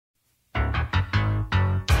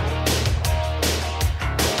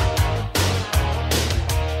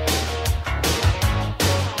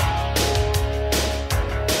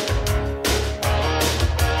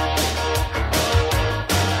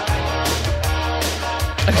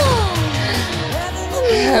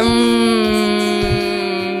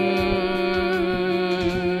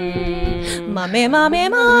Mommy, mommy,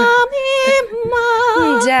 mommy,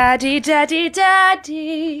 mom. Daddy, daddy,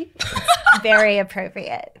 daddy. Very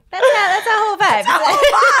appropriate. That's our whole vibe.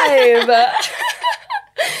 Vibe.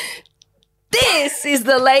 This is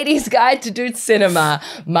the Ladies' Guide to Dude Cinema.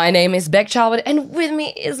 My name is Beck Charwood, and with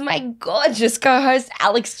me is my gorgeous co-host,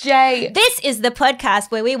 Alex J. This is the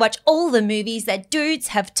podcast where we watch all the movies that dudes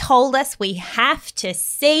have told us we have to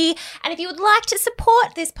see. And if you would like to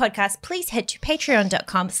support this podcast, please head to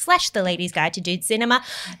patreon.com/the Ladies' Guide to Dude Cinema.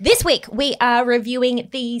 This week, we are reviewing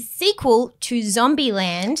the sequel to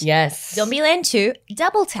Zombieland. Yes. Zombieland 2,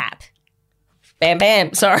 Double Tap. Bam,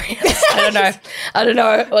 bam. Sorry. I don't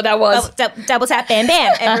know what that was. Double Tap, Bam,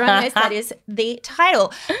 Bam. Everyone knows that is the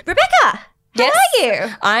title. Rebecca, how are you?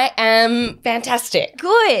 I am fantastic.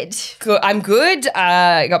 Good. I'm good.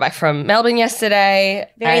 I got back from Melbourne yesterday.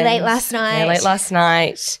 Very late last night.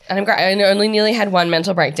 And I'm great. I only nearly had one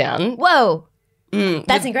mental breakdown. Whoa.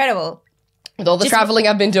 That's incredible. With all the traveling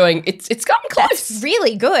I've been doing, it's gotten close. That's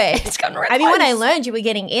really good. It's gotten really I mean, close. when I learned you were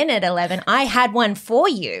getting in at 11, I had one for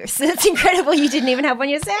you. So that's incredible you didn't even have one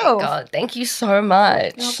yourself. God, thank you so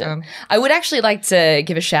much. You're welcome. I would actually like to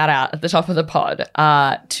give a shout out at the top of the pod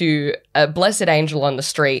to a blessed angel on the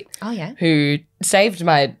street. Oh, yeah? Who saved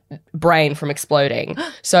my brain from exploding.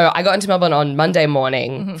 So I got into Melbourne on Monday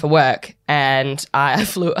morning for work, and I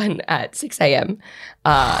flew in at 6 a.m.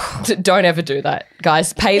 Don't ever do that,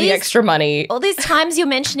 guys. Pay the extra money. All these times you're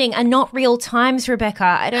mentioning are not real times, Rebecca.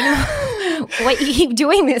 I don't know what you keep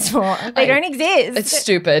doing this for. They don't exist. It's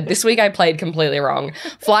stupid. This week I played completely wrong.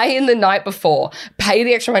 Fly in the night before. Pay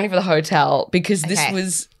the extra money for the hotel because this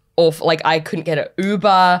was awful. Like, I couldn't get an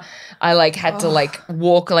Uber. I had to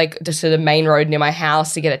walk just to the main road near my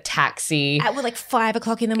house to get a taxi. At 5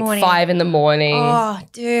 o'clock in the morning. 5 in the morning. Oh,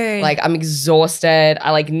 dude. I'm exhausted.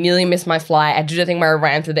 I nearly missed my flight. I had to do the thing where I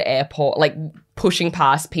ran through the airport, pushing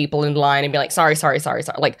past people in line and be like, sorry.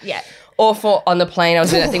 Yeah. Awful. On the plane, I was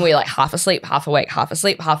doing that thing where you're half asleep, half awake, half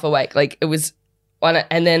asleep, half awake. It was on it.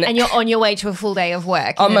 And you're on your way to a full day of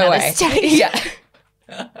work. On my way. State. Yeah.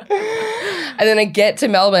 And then I get to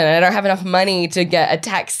Melbourne and I don't have enough money to get a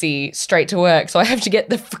taxi straight to work. So I have to get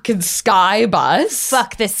the fucking Sky Bus.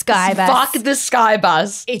 Fuck the Sky Bus. Fuck the Sky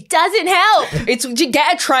Bus. It doesn't help. It's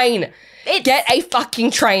get a train. Get a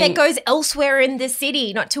fucking train. That goes elsewhere in the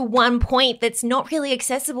city, not to one point that's not really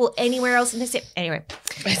accessible anywhere else in the city. Anyway.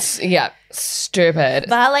 It's, stupid.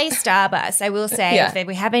 Valet Starbus, I will say, if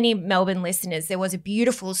we have any Melbourne listeners, there was a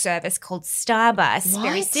beautiful service called Starbus,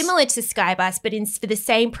 very similar to Skybus, but for the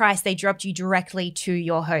same price, they dropped you directly to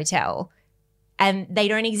your hotel. And they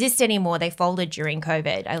don't exist anymore. They folded during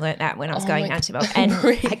COVID. I learned that when I was going down to Melbourne. And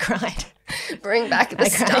I cried. Bring back the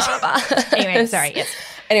Starbus. Anyway, sorry, yes.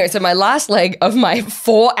 Anyway, so my last leg of my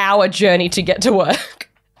 4-hour journey to get to work,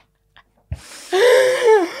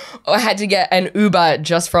 I had to get an Uber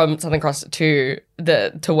just from Southern Cross to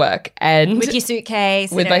work, and with your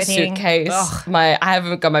suitcase, with and my everything. suitcase. I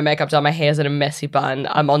haven't got my makeup done. My hair's in a messy bun.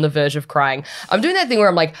 I'm on the verge of crying. I'm doing that thing where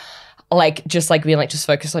I'm just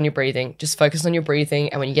focus on your breathing. Just focus on your breathing.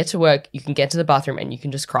 And when you get to work, you can get to the bathroom and you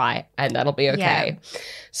can just cry and that'll be okay. Yeah.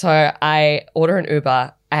 So I order an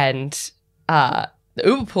Uber and the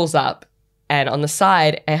Uber pulls up and on the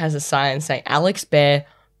side, it has a sign saying Alex Bear,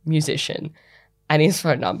 musician, and his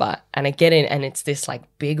phone number. And I get in and it's this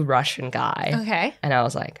big Russian guy. Okay. And I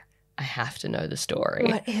was like, I have to know the story.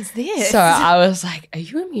 What is this? So I was like, are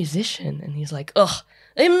you a musician? And he's like,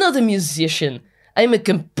 I'm not a musician. I'm a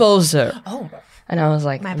composer. Oh. And I was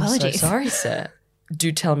like, my I'm apologies. so sorry, sir.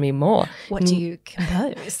 Do tell me more. What do you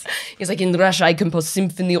compose? He's like, in Russia, I compose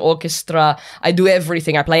symphony orchestra. I do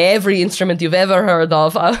everything. I play every instrument you've ever heard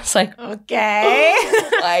of. I was like, okay. Oh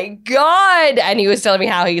my God. And he was telling me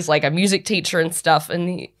how he's a music teacher and stuff.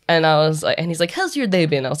 And I was like, and he's like, how's your day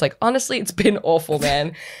been? I was like, honestly, it's been awful,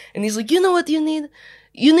 man. And he's like, you know what you need?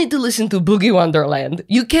 You need to listen to Boogie Wonderland.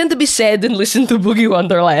 You can't be sad and listen to Boogie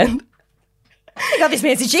Wonderland. Oh my God, this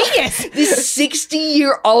man's a genius. This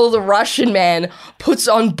 60-year-old Russian man puts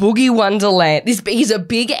on Boogie Wonderland. He's a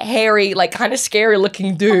big, hairy, kind of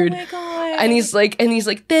scary-looking dude. Oh my God. And he's like,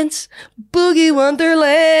 dance Boogie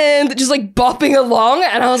Wonderland, just bopping along.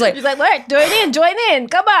 And I was like, he's like, look, join in.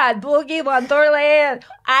 Come on, Boogie Wonderland.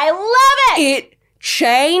 I love it. It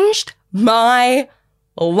changed my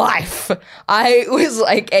life. I was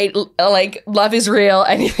like, love is real.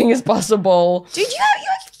 Anything is possible. Dude, you're getting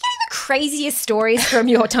the craziest stories from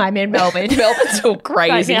your time in Melbourne. Melbourne's a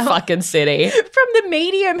crazy fucking city. From the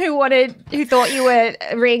medium who thought you were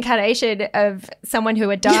a reincarnation of someone who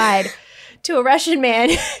had died to a Russian man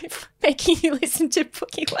making you listen to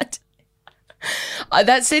Boogie London.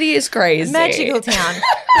 That city is crazy. Magical town.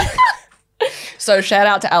 So shout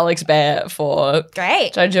out to Alex Bear for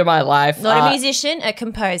changing my life. Not a musician, a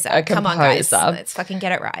composer. Come on, guys. Let's fucking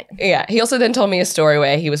get it right. Yeah. He also then told me a story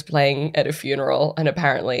where he was playing at a funeral and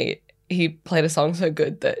apparently he played a song so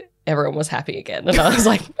good that everyone was happy again. And I was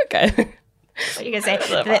like, okay. What are you going to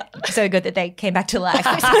say? So good that they came back to life.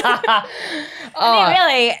 I mean,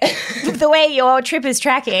 really, the way your trip is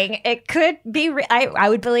tracking, it could be I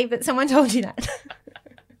would believe that someone told you that.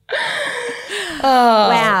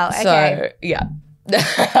 Wow. Okay. So, yeah.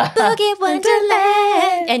 Boogie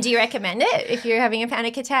Wonderland. And do you recommend it if you're having a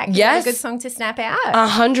panic attack? Yes. It's a good song to snap out.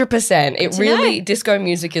 100%. It really, disco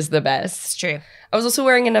music is the best. It's true. I was also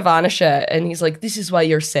wearing a Nirvana shirt and he's like, this is why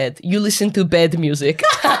you're sad. You listen to bad music.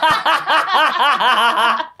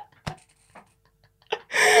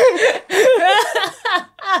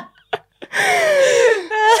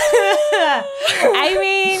 I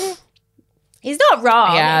mean, he's not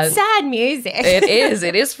wrong. Yeah, it's sad music. It is.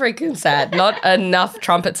 It is freaking sad. Not enough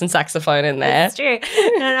trumpets and saxophone in there. That's true.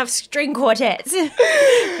 Not enough string quartets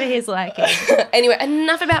for his liking. Anyway,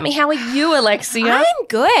 enough about me. How are you, Alexia? I'm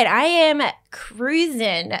good. I am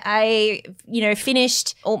cruising. I,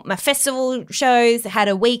 finished all my festival shows, had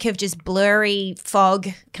a week of just blurry fog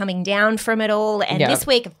coming down from it all. And this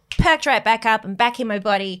week I've perked right back up. I'm back in my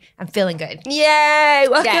body. I'm feeling good. Yay.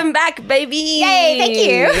 Welcome back, baby. Yay. Thank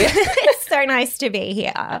you. It's so nice to be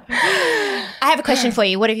here. I have a question for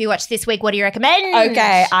you. What have you watched this week? What do you recommend?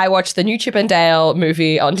 Okay. I watched the new Chip and Dale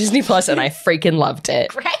movie on Disney Plus and I freaking loved it.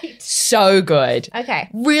 Great. So good. Okay.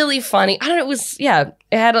 Really funny. I don't know.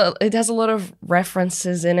 It has a lot of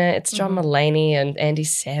references in it. It's John Mulaney and Andy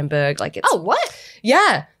Samberg. What?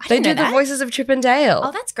 Yeah. They do the voices of Chip and Dale.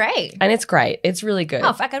 Oh, that's great. And it's great. It's really good.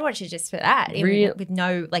 Oh, fuck, I'd watch it just for that. With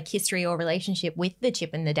no history or relationship with the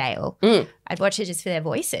Chip and the Dale. I'd watch it just for their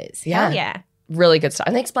voices. Yeah. Hell yeah. Really good stuff.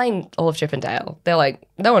 And they explain all of Chip and Dale. They're like,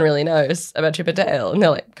 no one really knows about Chip and Dale. And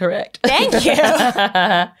they're like, correct. Thank you.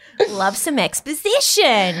 Love some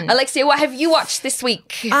exposition. Alexia, what have you watched this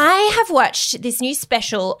week? I have watched this new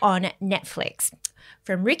special on Netflix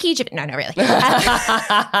from Ricky No, not really.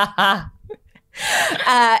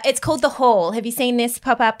 It's called The Hall. Have you seen this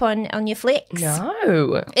pop up on your flicks?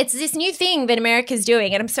 No. It's this new thing that America's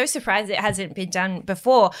doing, and I'm so surprised it hasn't been done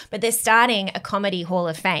before, but they're starting a comedy hall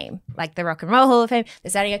of fame, like the Rock and Roll Hall of Fame.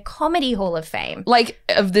 They're starting a comedy hall of fame. Like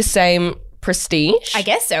of the same prestige? I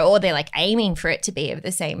guess so. Or they're aiming for it to be of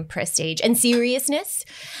the same prestige and seriousness.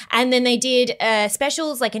 And then they did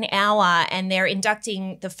specials an hour and they're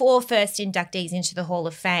inducting the 4 first inductees into the Hall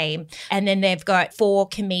of Fame. And then they've got 4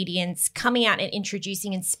 comedians coming out and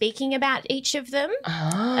introducing and speaking about each of them.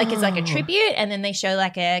 Oh. It's a tribute, and then they show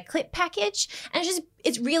a clip package. And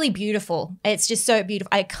it's really beautiful. It's just so beautiful.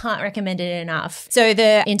 I can't recommend it enough. So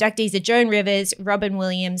the inductees are Joan Rivers, Robin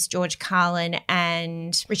Williams, George Carlin,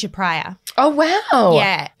 and Richard Pryor. Oh, wow.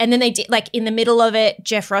 Yeah. And then they did, in the middle of it,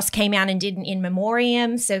 Jeff Ross came out and did an in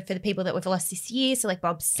memoriam. So for the people that we've lost this year, so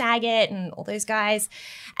Bob Saget and all those guys.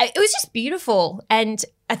 It was just beautiful. And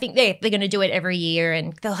I think they're going to do it every year,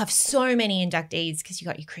 and they'll have so many inductees because you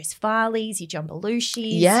got your Chris Farleys, your John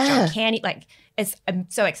Belushis, John Candy. I'm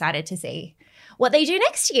so excited to see what they do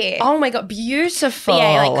next year. Oh my God, beautiful. But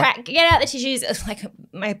yeah, get out the tissues.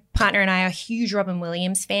 My partner and I are huge Robin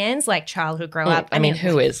Williams fans, childhood grow up. I mean,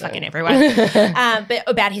 who is fucking everyone. But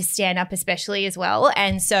about his stand-up especially as well.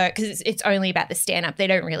 And so, because it's only about the stand-up, they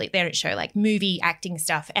don't show movie acting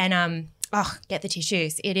stuff. And get the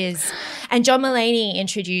tissues. It is. And John Mulaney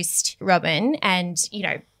introduced Robin, and,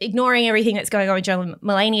 ignoring everything that's going on with John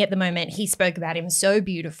Mulaney at the moment, he spoke about him so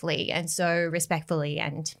beautifully and so respectfully,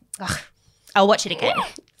 and I'll watch it again.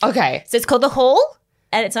 Okay. So it's called The Hall,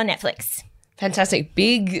 and it's on Netflix. Fantastic.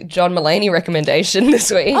 Big John Mulaney recommendation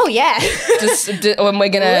this week. Oh, yeah. When we're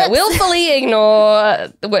going to willfully ignore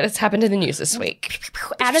what has happened in the news this week.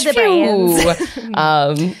 Out of the brains.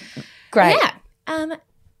 Great. Yeah.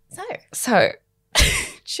 So.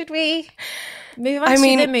 Should we move on to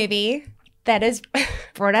the movie that has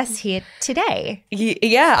brought us here today?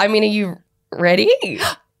 Yeah. Are you ready?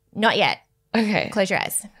 Not yet. Okay. Close your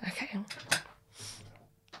eyes. Okay.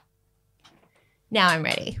 Now I'm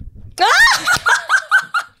ready.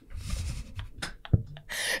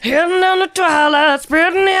 Heading down the twilight,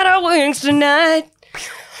 spreading out our wings tonight.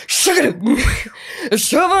 Shoving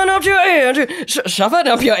up your engine. Shoving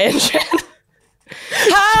up your engine.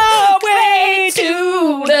 Highway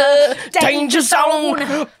to the danger zone.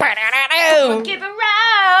 Give a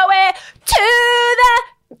highway to the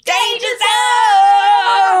danger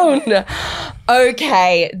down.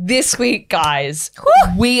 Okay, this week, guys,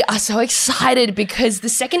 we are so excited because the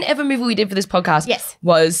second ever movie we did for this podcast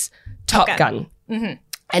was Top Gun. Mm-hmm.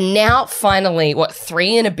 And now, finally,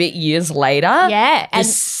 3 and a bit years later? Yeah, and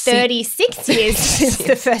 36 years since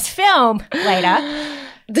the first film later.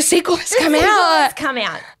 The sequel has come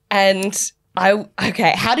out. And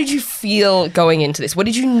how did you feel going into this? What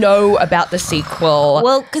did you know about the sequel?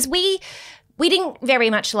 Well, because we didn't very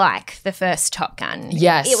much like the first Top Gun.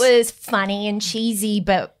 Yes. It was funny and cheesy,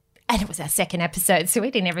 and it was our second episode, so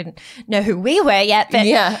we didn't even know who we were yet. But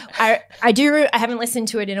I haven't listened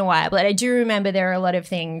to it in a while, but I do remember there are a lot of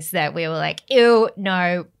ththings that we were like, ew,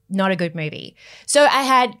 no, not a good movie. So I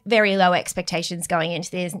had very low expectations going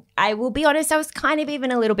into this. I will be honest, I was kind of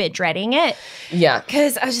even a little bit dreading it. Yeah.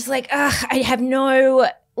 Because I was just like, I have no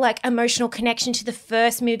emotional connection to the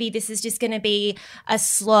first movie. This is just going to be a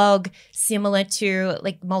slog similar to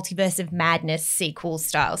Multiverse of Madness sequel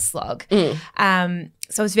style slog. So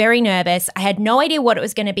I was very nervous. I had no idea what it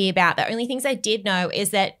was going to be about. The only things I did know is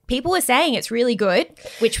that people were saying it's really good,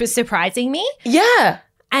 which was surprising me. Yeah.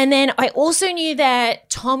 And then I also knew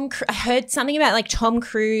that I heard something about Tom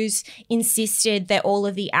Cruise insisted that all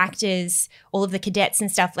of the actors, all of the cadets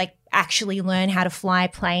and stuff actually learn how to fly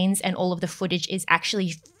planes, and all of the footage is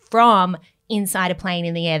actually from inside a plane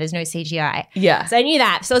in the air. There's no CGI. Yeah. So I knew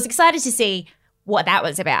that. So I was excited to see what that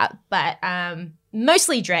was about. But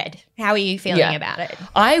mostly dread. How are you feeling about it?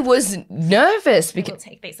 I was nervous because we'll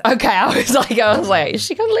take these off. Okay, I was like, is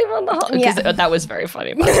she gonna leave on the hot? Because that was very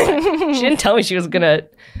funny. By the way. She didn't tell me she was gonna.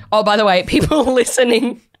 Oh, by the way, people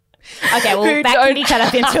listening. Okay, well, that can be cut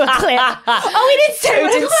up into a clip. Oh, we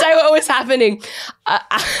didn't say what was happening.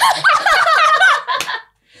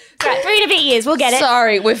 Right, 3 and a bit years, we'll get it.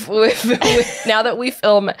 Sorry, with now that we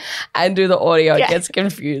film and do the audio, it gets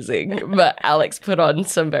confusing. But Alex put on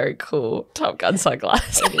some very cool Top Gun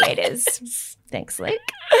sunglasses. Aviators. Thanks, Lick.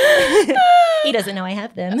 He doesn't know I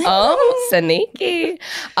have them. Oh, sneaky.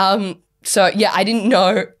 So yeah, I didn't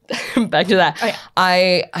know. Back to that. Okay.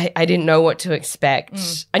 I didn't know what to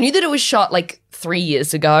expect. I knew that it was shot 3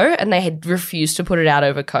 years ago, and they had refused to put it out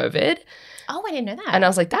over COVID. Oh, I didn't know that. And I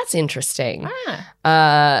was like, that's interesting.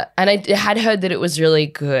 And I had heard that it was really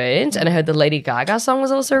good. And I heard the Lady Gaga song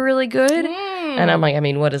was also really good. And I'm like,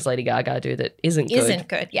 what does Lady Gaga do that isn't good? Isn't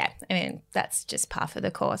good, yeah. That's just par for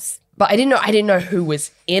the course. But I didn't know who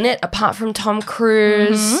was in it apart from Tom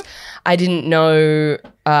Cruise. I didn't know,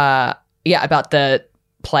 about the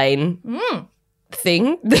plane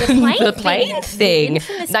thing. The plane thing.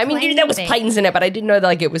 There was planes in it, but I didn't know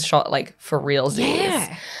that it was shot for realsies.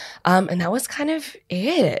 Yeah. And that was kind of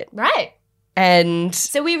it. Right. And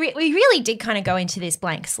so we really did kind of go into this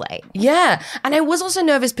blank slate. Yeah. And I was also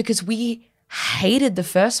nervous because we hated the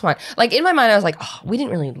first one. In my mind, I was like, oh, we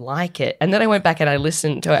didn't really like it. And then I went back and I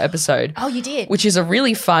listened to our episode. Oh, you did? Which is a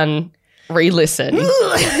really fun re-listen.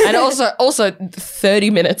 And also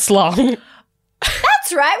 30 minutes long.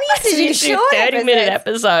 That's right. We used to do short 30-minute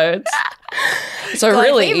episodes. So God,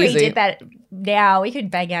 really if we easy. Redid that now, we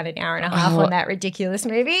could bang out an hour and a half on that ridiculous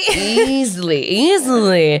movie. Easily.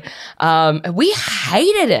 We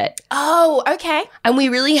hated it. Oh, okay. And we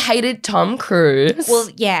really hated Tom Cruise. Well,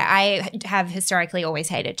 yeah, I have historically always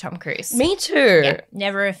hated Tom Cruise. Me too. Yeah,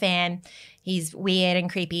 never a fan. He's weird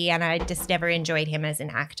and creepy, and I just never enjoyed him as an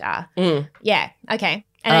actor. Yeah, okay.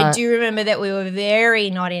 And I do remember that we were very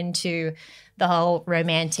not into the whole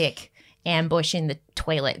romantic ambush in the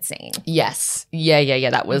toilet scene. Yes.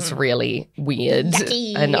 Yeah. That was really weird.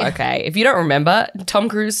 Yucky. And okay, if you don't remember, Tom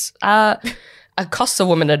Cruise accosts a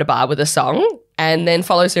woman at a bar with a song and then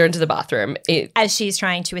follows her into the bathroom. As she's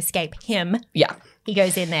trying to escape him. Yeah. He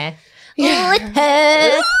goes in there with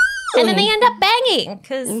her. And then they end up banging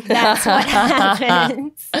because that's what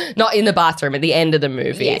happens. Not in the bathroom, at the end of the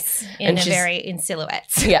movie. Yes, in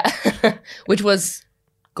silhouettes. Yeah, which was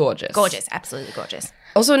gorgeous. Gorgeous, absolutely gorgeous.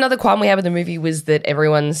 Also, another qualm we had with the movie was that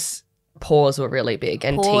everyone's paws were really big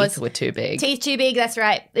and teeth were too big. Teeth too big, that's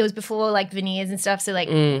right. It was before veneers and stuff, so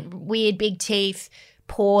weird big teeth,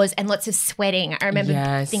 paws, and lots of sweating. I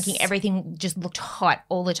remember thinking everything just looked hot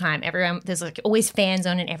all the time. There's always fans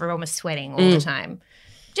on and everyone was sweating all the time.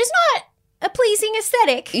 Just not a pleasing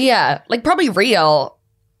aesthetic. Yeah, probably real,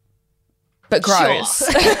 but gross.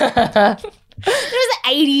 Sure. It was the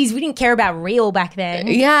 80s. We didn't care about real back then.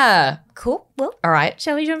 Yeah. Cool. Well, all right.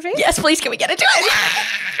 Shall we jump in? Yes, please. Can we get into it?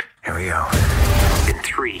 Here we go. In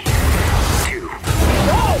 3, 2,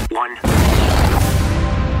 1.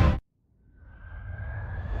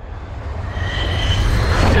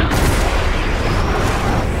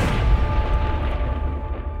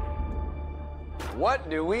 What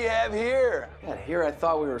do we have here? God, here I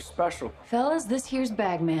thought we were special. Fellas, this here's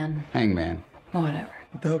Bagman. Hangman. Whatever.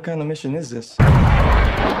 What the hell kind of mission is this?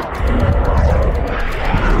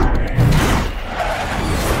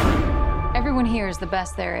 Everyone here is the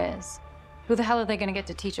best there is. Who the hell are they gonna get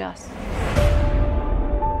to teach us?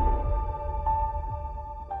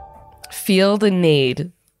 Feel the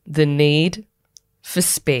need for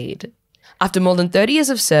speed. After more than 30 years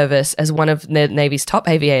of service as one of the Navy's top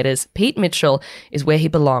aviators, Pete Mitchell is where he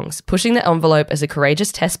belongs, pushing the envelope as a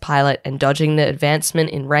courageous test pilot and dodging the advancement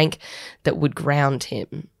in rank that would ground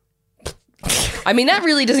him. I mean, that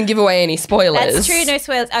really doesn't give away any spoilers. That's true, no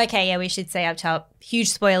spoilers. Okay, yeah, we should say up top, huge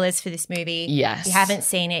spoilers for this movie. Yes. If you haven't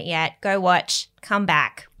seen it yet, go watch, come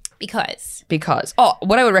back. Because. Oh,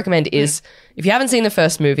 what I would recommend is, if you haven't seen the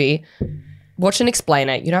first movie, watch an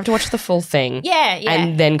explainer. You don't have to watch the full thing. Yeah.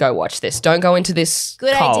 And then go watch this. Don't go into this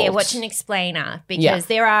Good cold. idea. Watch an explainer because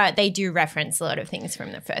they do reference a lot of things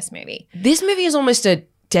from the first movie. This movie is almost a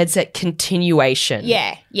dead set continuation.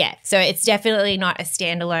 Yeah. So it's definitely not a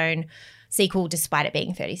standalone sequel despite it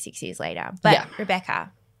being 36 years later. But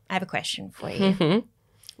Rebecca, I have a question for you,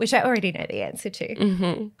 which I already know the answer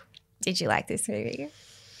to. Did you like this movie?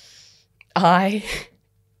 I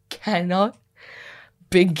cannot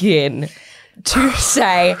begin to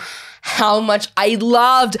say how much I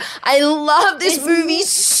loved this movie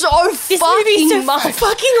so fucking much.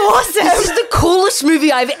 Fucking awesome. This is the coolest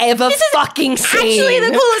movie I've ever fucking seen. Actually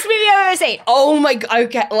the coolest movie I've ever seen. Oh my god.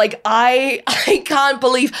 Okay, like I can't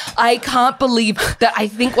believe that I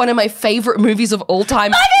think one of my favorite movies of all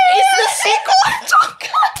time is the sequel of Top Gun.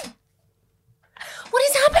 What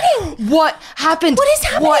is happening? What happened? What is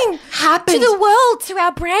happening? What happened? To the world, to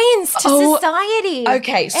our brains, to society.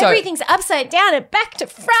 Okay, so everything's upside down and back to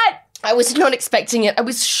front. I was not expecting it. I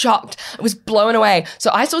was shocked. I was blown away. So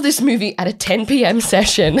I saw this movie at a 10 p.m.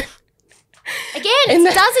 session. Again,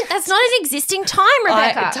 that's not an existing time,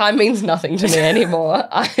 Rebecca. Time means nothing to me anymore.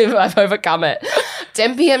 I've overcome it.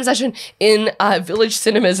 10 p.m. session in Village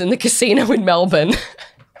Cinemas in the casino in Melbourne.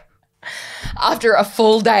 After a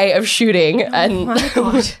full day of shooting and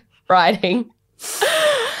writing.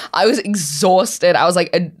 I was exhausted. I was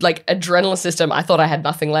like adrenaline system. I thought I had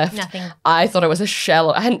nothing left. Nothing. I thought I was a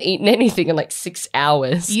shell. I hadn't eaten anything in like 6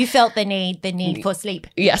 hours. You felt the need for sleep.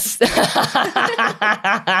 Yes.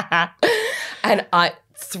 And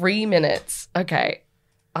 3 minutes. Okay.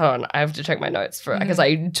 Hold on. I have to check my notes because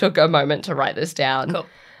I took a moment to write this down. Cool.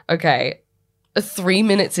 Okay. 3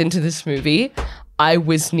 minutes into this movie, I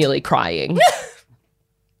was nearly crying.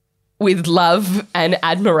 With love and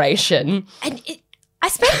admiration. And I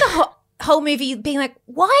spent the whole movie being like,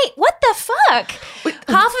 why? What the fuck?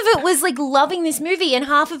 Half of it was like loving this movie and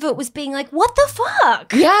half of it was being like, what the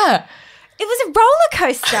fuck? Yeah. It was a roller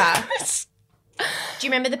coaster. Do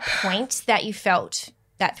you remember the point that you felt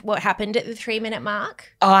that what happened at the 3 minute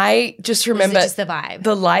mark? I just remember just the vibe.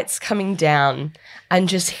 The lights coming down and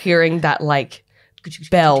just hearing that like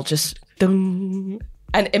bell just ding.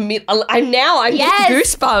 And I'm getting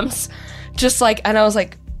goosebumps. Just like, and I was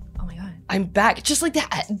like, oh my God, I'm back. Just like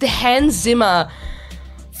the Hans Zimmer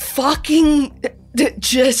fucking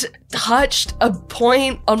just touched a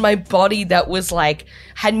point on my body that was like,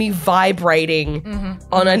 had me vibrating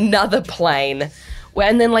on another plane.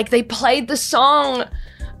 And then like they played the song.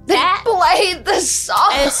 That's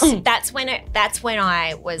when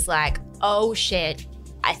I was like, oh shit.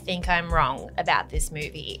 I think I'm wrong about this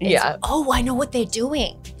movie. I know what they're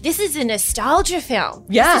doing. This is a nostalgia film.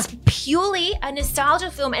 Yeah. This is purely a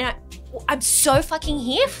nostalgia film and I'm so fucking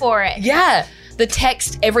here for it. Yeah. The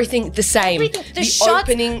text, everything the same. The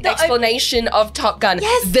shots, opening explanation of Top Gun,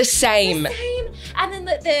 the same. And then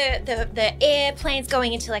the airplanes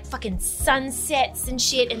going into like fucking sunsets and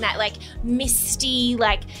shit and that like misty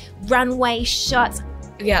like runway shots.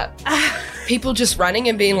 Yeah. People just running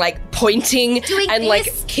and being like pointing and like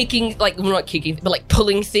kicking, like well, not kicking, but like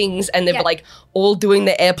pulling things and they're like all doing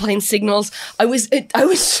the airplane signals. I was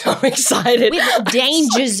so excited. With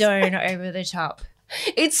Danger Zone over the top.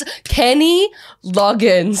 It's Kenny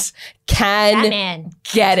Loggins can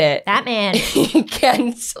get it. That man. He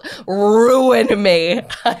can ruin me.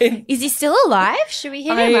 Is he still alive? Should we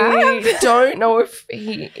hit him up? I don't know if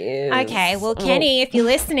he is. Okay, well, Kenny, if you're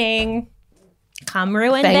listening, come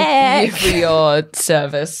ruin Beck. Thank you for your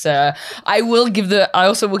service, sir. I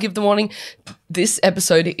also will give the warning. This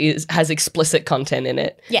episode has explicit content in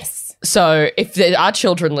it. Yes. So if there are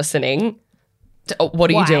children listening, what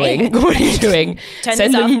are you doing? What are you doing?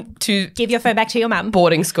 Send them to give your phone back to your mum.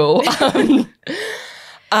 Boarding school.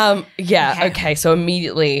 Okay. So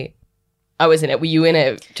immediately I was in it. Were you in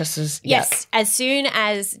it just as? Yes. As soon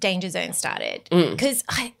as Danger Zone started, because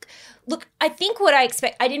Look, I think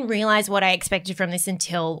I didn't realize what I expected from this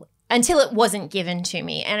until it wasn't given to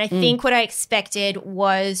me. And I think what I expected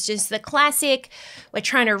was just the classic, we're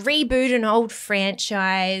trying to reboot an old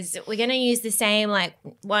franchise. We're going to use the same like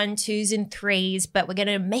 1, 2s, and 3s, but we're going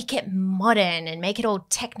to make it modern and make it all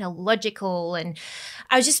technological. And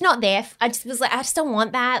I was just not there. I just was like, I just don't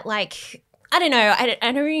want that. Like, I don't know. I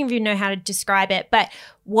don't even know how to describe it. But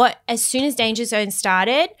as soon as Danger Zone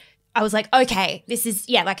started, I was like, okay, this is,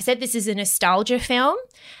 like I said, this is a nostalgia film.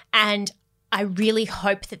 And I really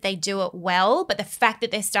hope that they do it well, but the fact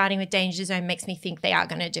that they're starting with Danger Zone makes me think they are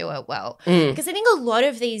going to do it well. Because I think a lot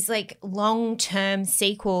of these like long-term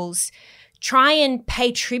sequels try and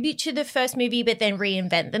pay tribute to the first movie but then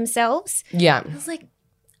reinvent themselves. Yeah. I was like,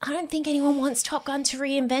 I don't think anyone wants Top Gun to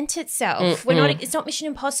reinvent itself. It's not Mission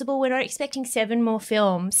Impossible. We're not expecting 7 more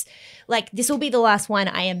films. Like, this will be the last one,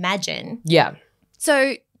 I imagine. Yeah.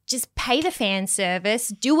 So just pay the fan service,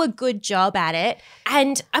 do a good job at it.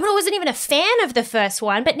 And I wasn't even a fan of the first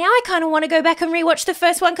one, but now I kind of want to go back and rewatch the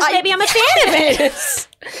first one because maybe I'm a fan of it.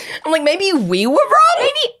 I'm like, maybe we were wrong?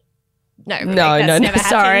 No, no, never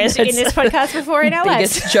sorry. happened in this podcast before in our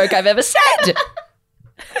lives. Biggest joke I've ever said.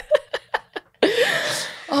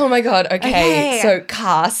 Oh my God. Okay. So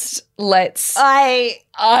cast. Let's.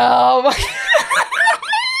 Oh my.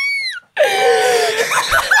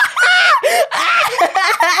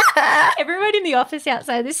 Everyone in the office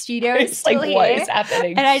outside the studio is still like, here. what is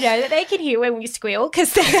happening? And I know that they can hear when we squeal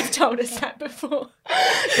because they have told us that before.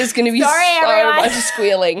 There's going to be everyone. much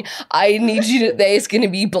squealing. I need you to, there's going to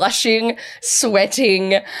be blushing,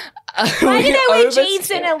 sweating. Why do they wear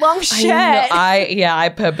jeans and a long shirt?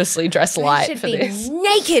 I purposely dress light for this.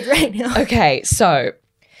 Naked right now. Okay, so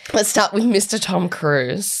let's start with Mr. Tom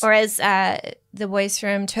Cruise. Or as the boys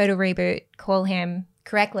from Total Reboot call him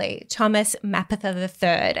correctly, Thomas Mapother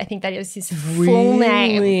III. I think that is his full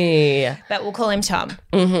name. But we'll call him Tom.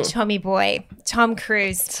 Tommy boy. Tom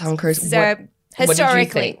Cruise. Tom Cruise. So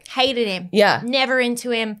historically, think? hated him. Yeah. Never into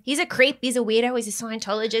him. He's a creep. He's a weirdo. He's a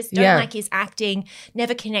Scientologist. Don't like his acting.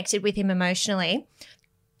 Never connected with him emotionally.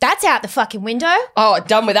 That's out the fucking window. Oh,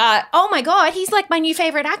 done with that. Oh my God, he's like my new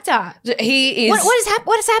favorite actor. He is. What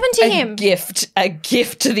has happened to him? A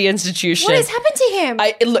gift to the institution. What has happened to him?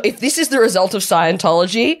 Look, if this is the result of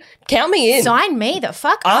Scientology, count me in. Sign me the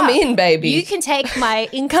fuck up. I'm in, baby. You can take my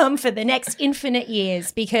income for the next infinite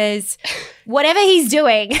years because whatever he's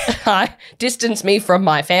doing. Distance me from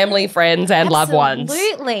my family, friends, and loved ones.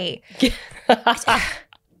 Absolutely.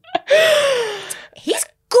 He's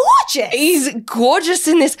gorgeous. He's gorgeous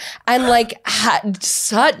in this and like had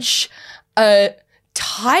such a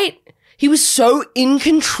tight, he was so in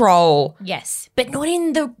control. Yes, but not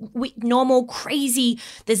in the normal crazy,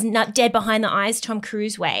 there's not dead behind the eyes Tom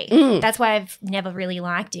Cruise way. That's why I've never really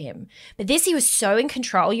liked him. But this, he was so in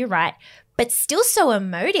control, you're right, but still so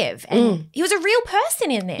emotive. And he was a real person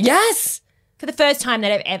in this. Yes. For the first time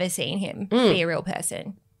that I've ever seen him be a real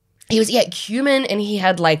person. He was, human, and he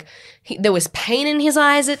had like, there was pain in his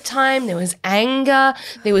eyes at time. There was anger.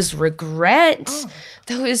 There was regret.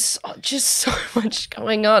 There was just so much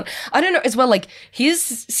going on. I don't know as well, like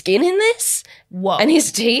his skin in this. Whoa. And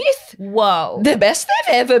his teeth. Whoa. The best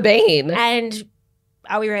they've ever been. And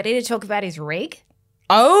are we ready to talk about his rig?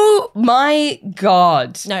 Oh my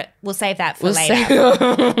God. No, we'll save that for later.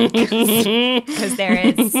 Because there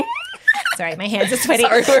is... Sorry, my hands are sweaty.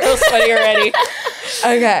 Sorry, we're all sweaty already.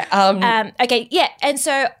 Okay. Okay, yeah. And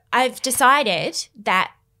so I've decided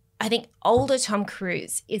that I think older Tom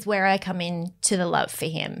Cruise is where I come in to the love for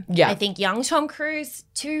him. Yeah. I think young Tom Cruise,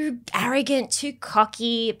 too arrogant, too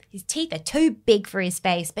cocky. His teeth are too big for his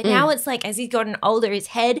face. But now it's like as he's gotten older, his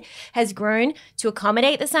head has grown to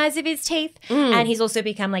accommodate the size of his teeth. And he's also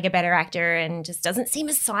become like a better actor and just doesn't seem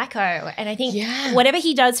a psycho. And I think whatever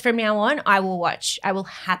he does from now on, I will watch. I will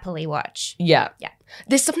happily watch. Yeah. Yeah.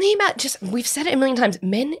 There's something about we've said it a million times,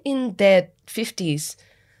 men in their 50s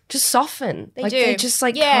just soften. They like, do. They just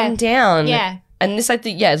like calm down. Yeah. And this, I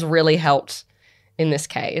think, has really helped in this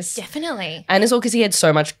case. Definitely. And it's all because he had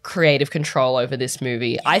so much creative control over this movie.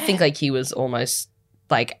 Yeah. I think like he was almost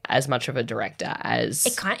like as much of a director as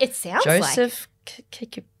it sounds Joseph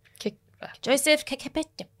Joseph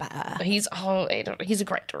He's a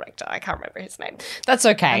great director. I can't remember his name. That's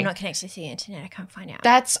okay. I'm not connected to the internet. I can't find out.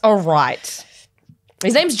 That's all right.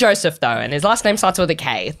 His name's Joseph, though, and his last name starts with a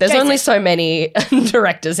K. There's only so many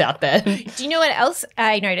directors out there. Do you know what else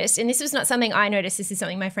I noticed? And this was not something I noticed. This is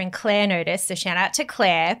something my friend Claire noticed. So shout out to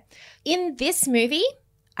Claire. In this movie,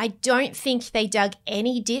 I don't think they dug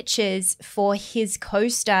any ditches for his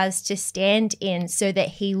co-stars to stand in so that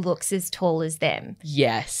he looks as tall as them.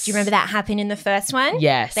 Yes. Do you remember that happened in the first one?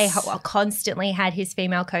 Yes. They constantly had his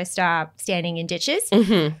female co-star standing in ditches.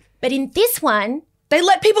 Mm-hmm. But in this one, they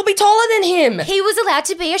let people be taller than him. He was allowed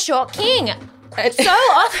to be a short king.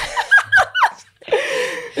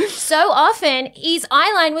 So often his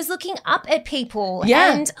eye line was looking up at people.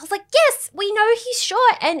 Yeah. And I was like, yes, we know he's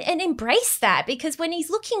short and embrace that, because when he's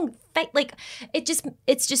looking like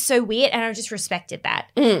it's just so weird, and I just respected that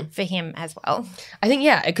for him as well. I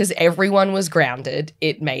think, because everyone was grounded.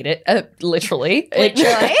 It made it literally.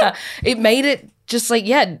 It made it just like,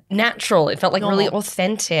 natural. It felt like really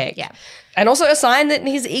authentic. Yeah. And also a sign that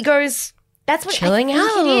his ego's that's what chilling I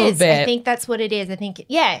think out a it little is. bit. I think that's what it is. I think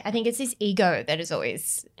it's his ego that is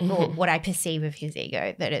always what I perceive of his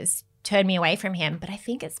ego that has turned me away from him. But I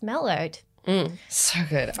think it's mellowed. So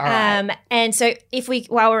good. All right. And so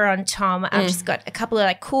while we're on Tom, I've just got a couple of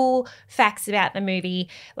like cool facts about the movie.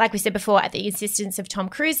 Like we said before, at the insistence of Tom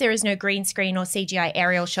Cruise, there is no green screen or CGI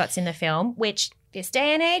aerial shots in the film, which this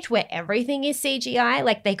day and age where everything is CGI,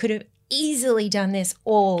 like they could have easily done this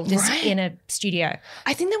all just in a studio.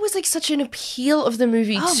 I think that was like such an appeal of the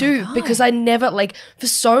movie too, because I never for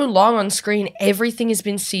so long on screen, everything has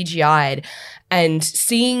been CGI'd, and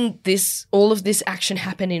seeing all of this action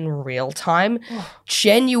happen in real time,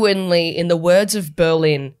 genuinely, in the words of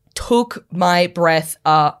Berlin, took my breath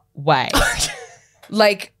away.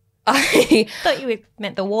 I thought you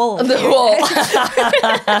meant the wall. The wall.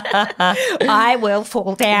 I will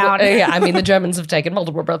fall down. I mean, the Germans have taken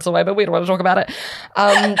multiple breaths away, but we don't want to talk about it.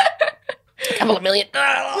 A couple of million.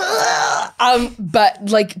 But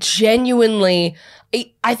like genuinely,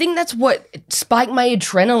 I think that's what spiked my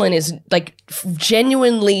adrenaline is like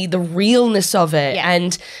genuinely the realness of it. Yeah.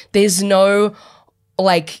 And there's no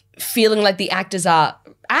like feeling like the actors are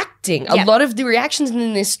acting. A lot of the reactions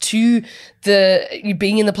in this to the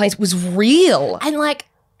being in the place was real. And like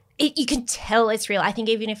you can tell it's real. I think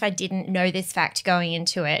even if I didn't know this fact going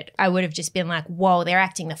into it, I would have just been like, whoa, they're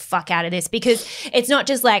acting the fuck out of this, because it's not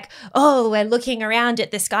just like, oh, we're looking around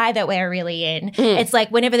at the sky that we're really in. It's like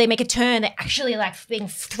whenever they make a turn, they're actually like being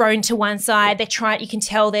thrown to one side. You can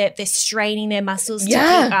tell they're straining their muscles to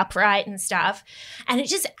keep upright and stuff. And it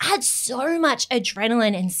just adds so much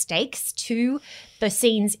adrenaline and stakes to the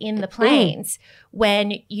scenes in the planes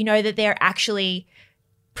when you know that they're actually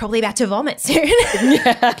probably about to vomit soon. And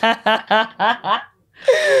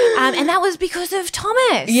that was because of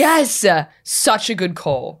Thomas. Yes. Such a good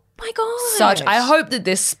call. My God. I hope that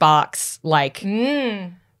this sparks like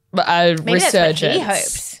a Maybe resurgence. that's what he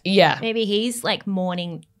hopes. Yeah. Maybe he's like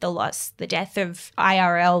mourning the death of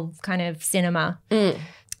IRL kind of cinema.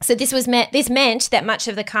 So this meant that much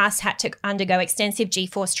of the cast had to undergo extensive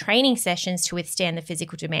G-force training sessions to withstand the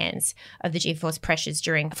physical demands of the G-force pressures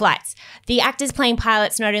during flights. The actors playing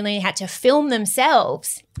pilots not only had to film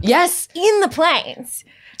themselves in the planes,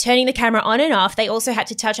 turning the camera on and off, they also had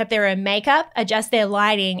to touch up their own makeup, adjust their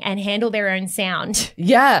lighting, and handle their own sound.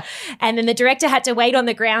 Yeah. And then the director had to wait on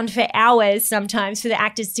the ground for hours sometimes for the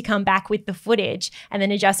actors to come back with the footage, and then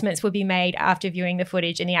adjustments would be made after viewing the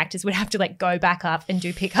footage, and the actors would have to like go back up and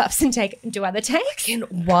do pickups and do other takes.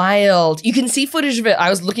 Wild. You can see footage of it. I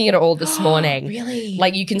was looking at it all this morning. Really?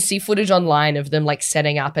 Like you can see footage online of them like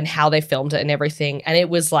setting up and how they filmed it and everything. And it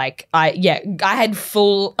was like, I had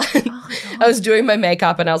full, I was doing my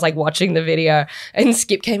makeup and I was like watching the video, and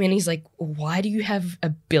Skip came in. He's like, why do you have a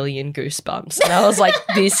billion goosebumps? And I was like,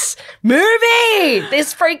 this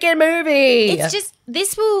freaking movie. It's just,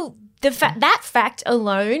 that fact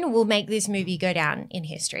alone will make this movie go down in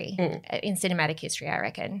history, in cinematic history, I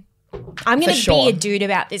reckon. I'm going to be a dude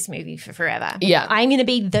about this movie for forever. Yeah. I'm going to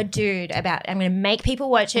be the dude I'm going to make people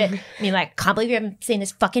watch it. I mean, like, can't believe you haven't seen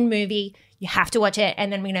this fucking movie. You have to watch it. And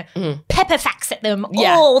then we're going to pepper facts at them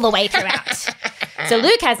all the way throughout. So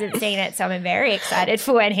Luke hasn't seen it, so I'm very excited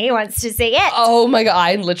for when he wants to see it. Oh my God.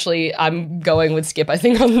 I'm going with Skip, I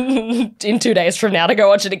think, in 2 days from now to go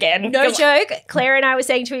watch it again. No joke. Claire and I were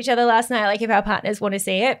saying to each other last night, like, if our partners want to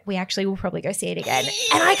see it, we actually will probably go see it again.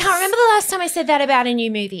 And I can't remember the last time I said that about a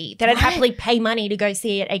new movie, that I'd happily pay money to go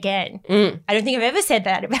see it again. I don't think I've ever said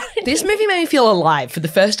that about it. This movie made me feel alive for the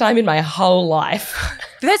first time in my whole life.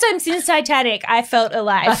 The first time since Titanic, I felt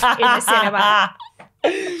alive in the cinema.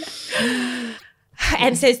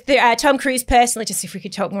 And says Tom Cruise personally, just if we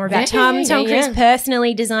could talk more about Tom Cruise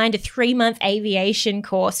personally designed a 3-month aviation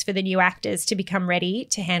course for the new actors to become ready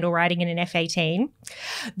to handle riding in an F-18.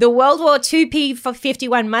 The World War II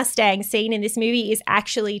P-51 Mustang seen in this movie is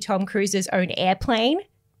actually Tom Cruise's own airplane.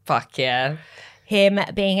 Fuck yeah. Him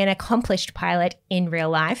being an accomplished pilot in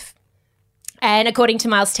real life. And according to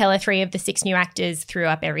Miles Teller, 3 of the 6 new actors threw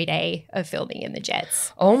up every day of filming in the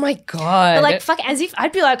jets. Oh my God. But like, fuck, as if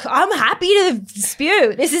I'd be like, I'm happy to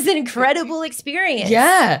spew. This is an incredible experience.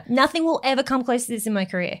 Yeah. Nothing will ever come close to this in my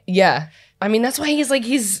career. Yeah. I mean, that's why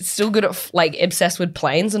he's still good at like obsessed with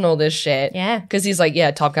planes and all this shit. Yeah. Because he's like,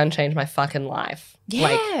 yeah, Top Gun changed my fucking life.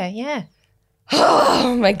 Yeah, yeah.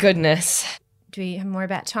 Oh my goodness. Do we have more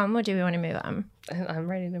about Tom or do we want to move on? I'm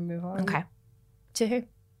ready to move on. Okay. To who?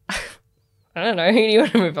 I don't know. Who do you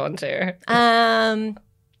want to move on to? I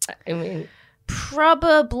mean,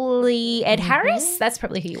 probably Ed Harris. That's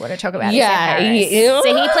probably who you want to talk about. Yeah.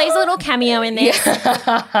 So he plays a little cameo in this.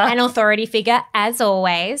 An authority figure, as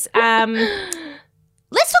always. Let's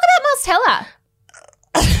talk about Miles Teller.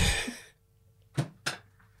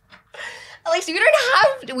 Alex,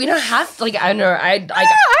 we don't have like I don't know.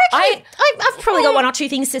 I've probably got 1 or 2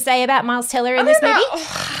 things to say about Miles Teller in this movie.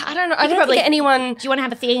 I don't know. I don't think anyone. Do you want to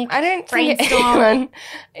have a thing? I don't think Brainstorm.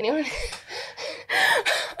 anyone.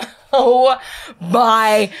 Oh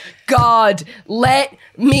my God! Let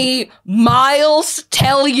me, Miles,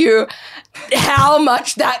 tell you how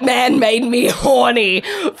much that man made me horny.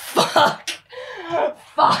 Fuck.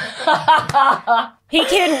 He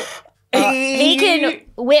can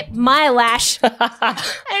whip my lash. I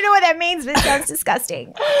don't know what that means, but it sounds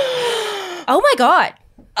disgusting. Oh my God.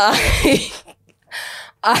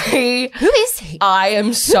 Who is he? I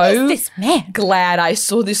am so Who is this man? glad I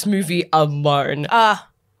saw this movie alone.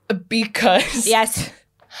 Because yes.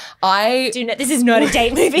 This is not a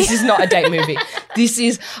date movie. This is not a date movie.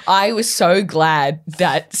 I was so glad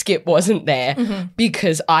that Skip wasn't there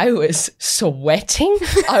because I was sweating.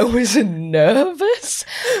 I was nervous.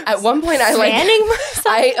 At one point I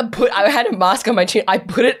had a mask on my chin. I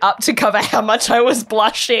put it up to cover how much I was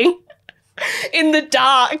blushing in the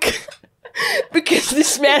dark because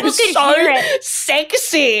this man was so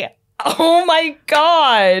sexy. Oh my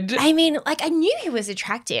God. I mean, like, I knew he was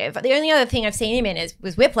attractive. The only other thing I've seen him in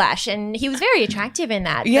was Whiplash, and he was very attractive in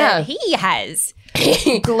that. Yeah. But he has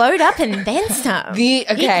glowed up and then some. He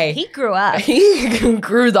grew up. He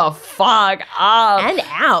grew the fuck up. And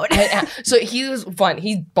out. So he was fun.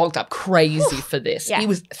 He bulked up crazy for this. Yeah. He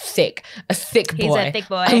was thick. A thick boy. He's a thick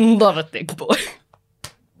boy. I'm not a thick boy.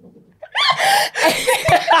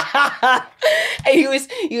 he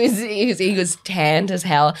was tanned as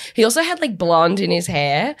hell. He also had like blonde in his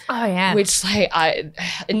hair. Oh yeah. Which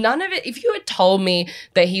none of it, if you had told me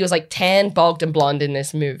that he was like tan, bulked and blonde in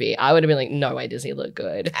this movie, I would have been like, no way does he look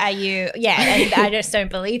good. Are you and I just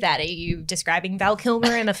don't believe that. Are you describing Val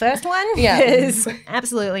Kilmer in the first one? Yeah. Because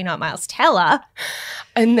absolutely not Miles Teller.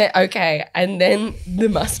 And then the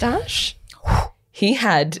mustache. He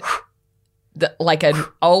had like an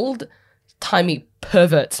old timey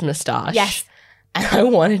pervert's mustache. Yes. And I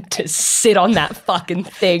wanted to sit on that fucking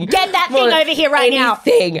thing. Get that thing over here right now.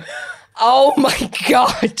 Oh my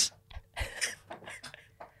God.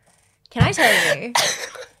 Can I tell you,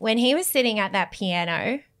 when he was sitting at that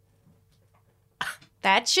piano,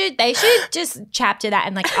 they should just chapter that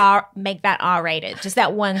and like make that R-rated. Just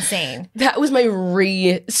that one scene. That was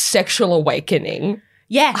my sexual awakening.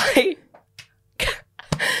 Yeah.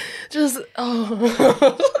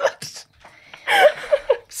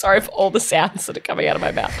 Sorry for all the sounds that are coming out of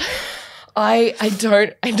my mouth. I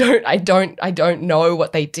don't know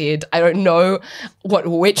what they did. I don't know what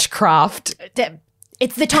witchcraft.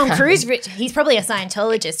 It's the Tom Cruise. He's probably a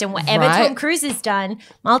Scientologist, and whatever Tom Cruise has done,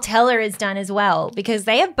 Miles Teller has done as well, because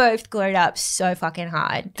they have both glowed up so fucking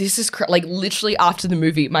hard. This is like literally after the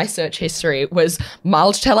movie, my search history was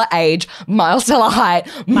Miles Teller age, Miles Teller height,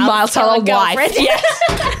 Miles Teller wife. Yes.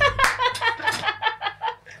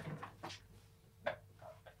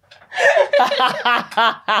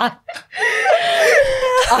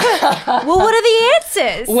 Well, what are the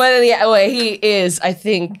answers? He is, I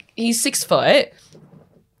think, he's 6 foot.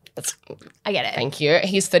 I get it. Thank you.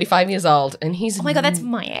 He's 35 years old and he's... Oh my God, that's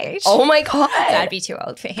my age. Oh my God. That'd be too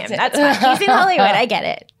old for him. That's fine. He's in Hollywood. I get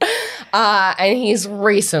it. And he's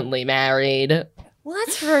recently married. Well,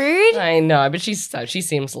 that's rude. I know, but she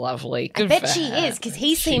seems lovely. Good I bet for she her. is, because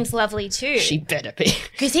he seems lovely too. She better be.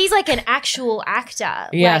 Because he's like an actual actor.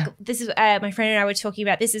 Yeah. Like, this is my friend and I were talking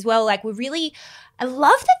about this as well. Like, I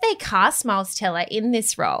love that they cast Miles Teller in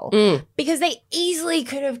this role because they easily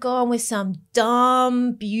could have gone with some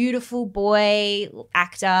dumb, beautiful boy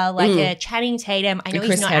actor like a Channing Tatum. I know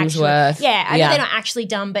Chris he's not Hemsworth. actually, I know they're not actually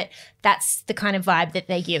dumb, but that's the kind of vibe that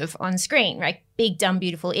they give on screen, right? Big, dumb,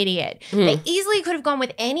 beautiful idiot. They easily could have gone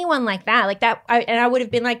with anyone like that, and I would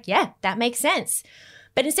have been like, yeah, that makes sense.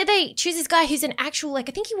 But instead they choose this guy who's an actual, like,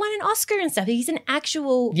 I think he won an Oscar and stuff. He's an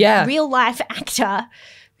actual real life actor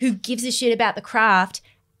who gives a shit about the craft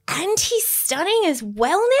And he's stunning as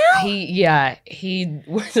well now. He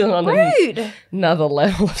was on another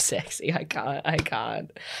level of sexy. I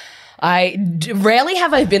can't. Rarely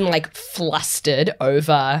have I been like flustered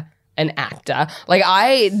over an actor. Like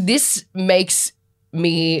this makes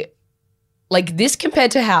me like this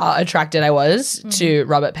compared to how attracted I was to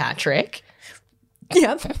Robert Patrick.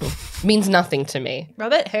 Yep. Means nothing to me.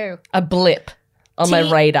 Robert who? A blip on my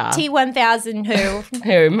radar. T-1000 who?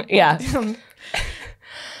 Whom? Yeah.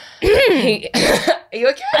 Are you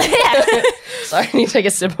okay? Yeah. Sorry, I need to take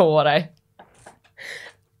a sip of water.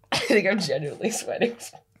 I think I'm genuinely sweating.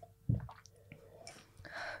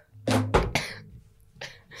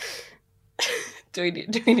 Do we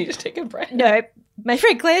need to take a break? No. My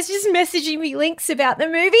friend Claire's just messaging me links about the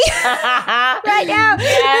movie right now.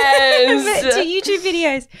 Yes. To YouTube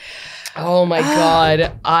videos. Oh my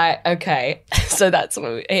God. Okay. So that's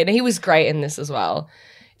what and he was great in this as well.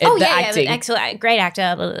 The acting. Yeah, excellent. Great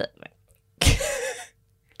actor.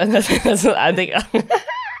 And that's what I think.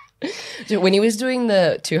 Dude, when he was doing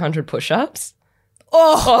the 200 push-ups.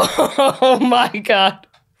 Oh my God.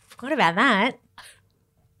 Forgot about that.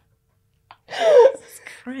 Jesus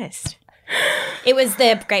Christ. It was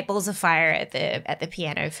the Great Balls of Fire at the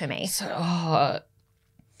piano for me. So,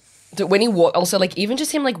 when he walked, also like even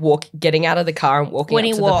just him like getting out of the car and walking up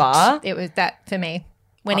to the bar. It was that for me.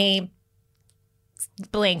 When he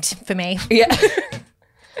blinked for me. Yeah.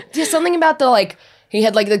 There's something about the like he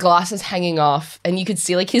had like the glasses hanging off and you could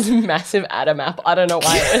see like his massive Adam apple. I don't know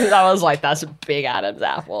why. I was like, that's a big Adam's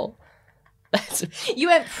apple. You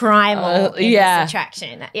went primal in this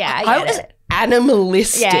attraction. Yeah, I was it.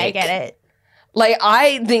 Animalistic. Yeah, I get it. Like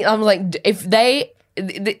I'm like if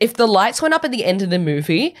the lights went up at the end of the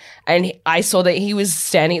movie and I saw that he was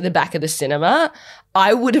standing at the back of the cinema,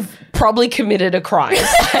 I would have probably committed a crime.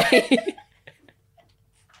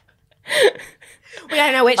 We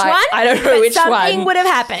don't know which one. I don't know which one. Something would have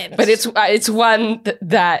happened. But it's one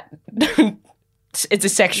that it's a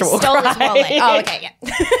sexual Stole crime. his wallet. Oh, okay, yeah.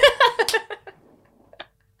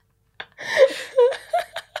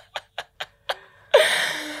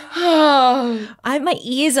 My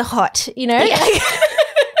ears are hot, you know? Yeah.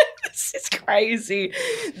 This is crazy.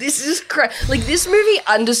 Like, this movie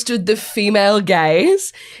understood the female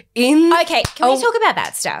gaze in... Okay, can we talk about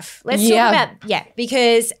that stuff? Let's talk about...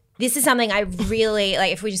 because this is something I really...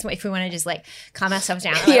 Like, if we want to just, like, calm ourselves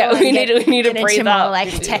down. Yeah, we need to breathe more, up.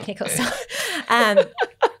 like, technical stuff.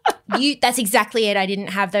 That's exactly it. I didn't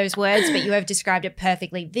have those words, but you have described it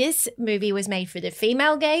perfectly. This movie was made for the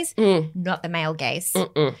female gaze, not the male gaze.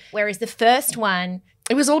 Whereas the first one...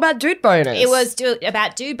 It was all about dude boners. It was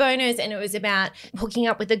about dude boners and it was about hooking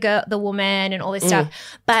up with the woman and all this stuff.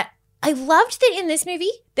 But I loved that in this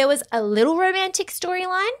movie there was a little romantic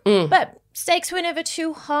storyline, but stakes were never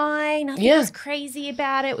too high. Nothing was crazy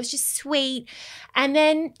about it. It was just sweet. And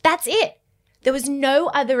then that's it. There was no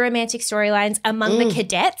other romantic storylines among the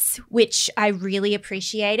cadets, which I really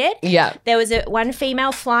appreciated. Yeah. There was one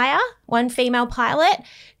female flyer, one female pilot.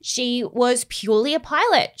 She was purely a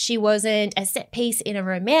pilot. She wasn't a set piece in a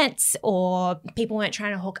romance or people weren't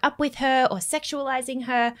trying to hook up with her or sexualizing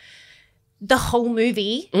her. The whole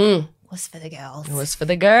movie was for the girls. It was for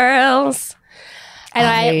the girls. And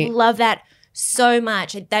I love that so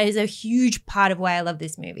much. That is a huge part of why I love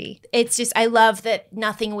this movie. It's just, I love that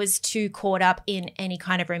nothing was too caught up in any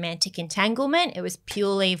kind of romantic entanglement. It was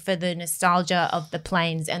purely for the nostalgia of the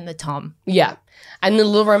planes and the Tom. Yeah. And the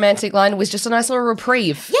little romantic line was just a nice little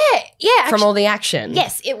reprieve. Yeah. From all the action.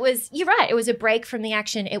 Yes, it was, you're right. It was a break from the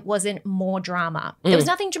action. It wasn't more drama. There was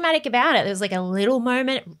nothing dramatic about it. There was like a little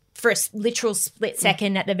moment for a literal split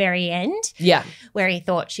second at the very end. Yeah. Where he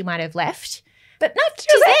thought she might have left. But no,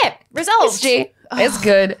 she's there. Resolved. It's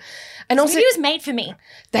good. And also, it was made for me.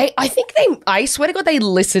 I swear to God, they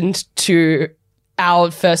listened to our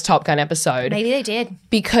first Top Gun episode. Maybe they did.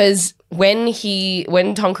 Because when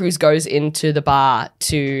Tom Cruise goes into the bar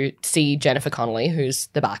to see Jennifer Connelly, who's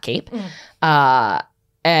the barkeep,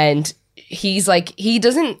 and he's like, he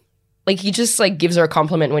just like gives her a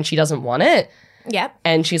compliment when she doesn't want it. Yep.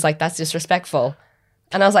 And she's like, that's disrespectful.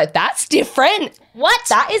 And I was like, that's different. What?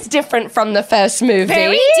 That is different from the first movie.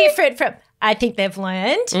 Very different from... I think they've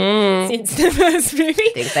learned since the first movie.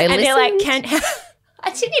 I think they listened. They're like,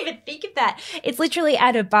 I didn't even think of that. It's literally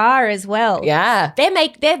at a bar as well. Yeah.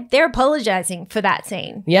 They're apologizing for that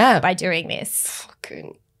scene. Yeah. By doing this.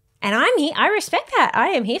 Fucking. And I'm here. I respect that. I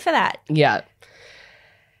am here for that. Yeah.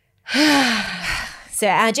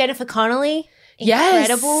 So Jennifer Connelly...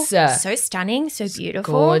 Incredible. Yes. So stunning, so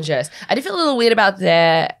beautiful. Gorgeous. I did feel a little weird about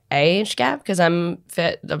their age gap because I'm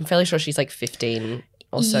fairly sure she's like 15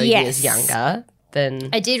 or so years younger. then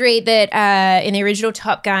I did read that in the original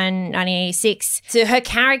Top Gun 1986, so her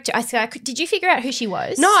character, did you figure out who she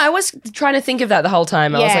was? No, I was trying to think of that the whole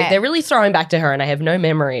time. I was like, they're really throwing back to her and I have no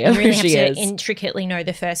memory of really who she have is. to intricately know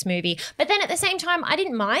the first movie. But then at the same time, I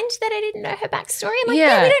didn't mind that I didn't know her backstory. I'm like,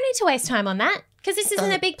 yeah, we don't need to waste time on that because this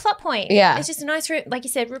isn't a big plot point. Yeah. It's just a nice, like you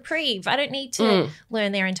said, reprieve. I don't need to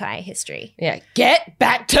learn their entire history. Yeah. Get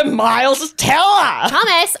back to Miles Teller.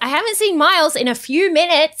 Thomas, I haven't seen Miles in a few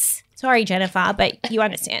minutes. Sorry, Jennifer, but you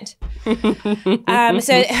understand.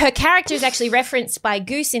 So her character is actually referenced by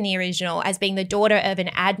Goose in the original as being the daughter of an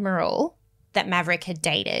admiral that Maverick had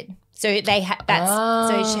dated. So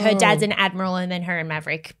so her dad's an admiral, and then her and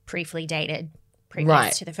Maverick briefly dated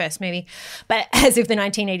previous to the first movie. But as of the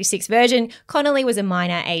 1986 version, Connolly was a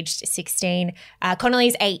minor, aged 16.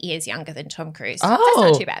 Connolly's 8 years younger than Tom Cruise. Oh,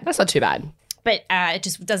 that's not too bad. That's not too bad. But it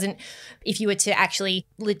just doesn't, if you were to actually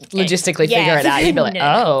logistically figure it out, you'd be like,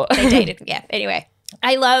 they dated. Yeah. Anyway,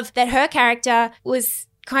 I love that her character was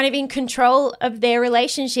kind of in control of their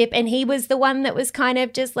relationship, and he was the one that was kind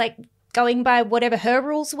of just like going by whatever her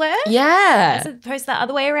rules were. Yeah. As opposed to the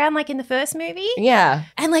other way around, like in the first movie. Yeah.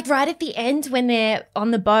 And like right at the end when they're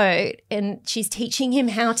on the boat and she's teaching him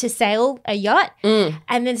how to sail a yacht.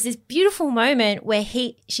 And there's this beautiful moment where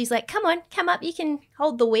she's like, come on, come up, you can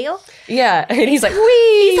hold the wheel. Yeah. And he's like,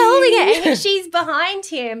 wee. He's holding it and she's behind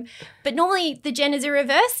him. But normally the genders are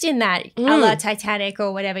reversed in that, a la Titanic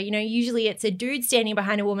or whatever. You know, usually it's a dude standing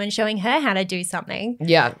behind a woman showing her how to do something.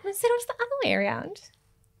 Yeah. Instead it was the other way around.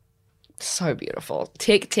 So beautiful.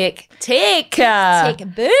 Tick, tick, tick. Tick,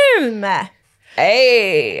 boom.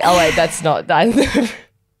 Hey. Oh, wait, that's not that.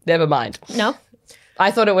 Never mind. No.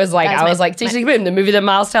 I thought it was like, I was like, tick, tick, boom, the movie that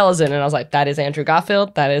Miles Teller's in. And I was like, that is Andrew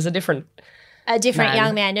Garfield. That is a different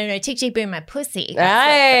young man. No, tick, tick, boom, my pussy.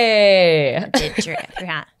 Hey. Did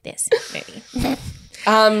throughout this movie.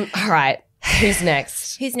 All right. Who's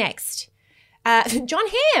next? Who's next? John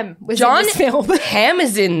Hamm was in this film. Hamm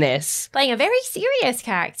is in this. Playing a very serious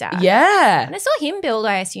character. Yeah. When I saw him build,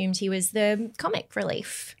 I assumed he was the comic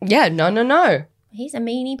relief. Yeah, no. He's a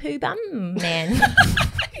meanie poo bum man.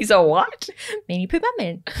 He's a what? Meanie poo bum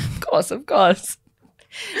man. Of course.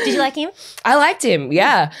 Did you like him? I liked him,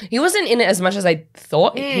 yeah. He wasn't in it as much as I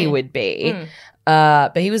thought he would be.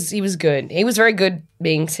 But he was good. He was very good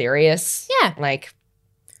being serious. Yeah. Like,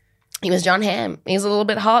 he was John Hamm. He's a little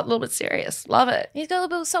bit hot, a little bit serious. Love it. He's got a little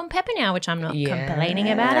bit of salt and pepper now, which I'm not complaining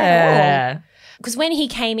about at all. Because when he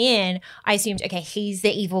came in, I assumed, okay, he's the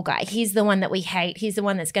evil guy. He's the one that we hate. He's the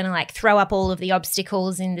one that's going to like throw up all of the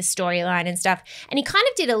obstacles in the storyline and stuff. And he kind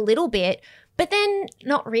of did a little bit, but then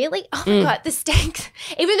not really. Oh my God, the stakes,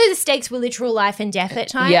 even though the stakes were literal life and death at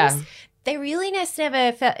times, their realness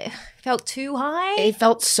never felt too high. It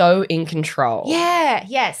felt so in control. Yeah,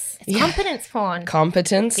 yes. It's competence porn.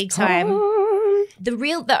 Competence. Big time.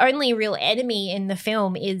 The only real enemy in the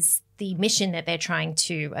film is the mission that they're trying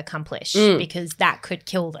to accomplish because that could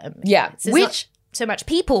kill them. Yeah. So it's not so much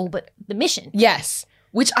people, but the mission. Yes.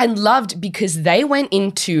 Which I loved because they went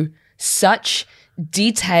into such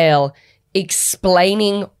detail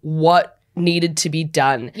explaining what needed to be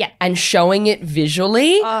done and showing it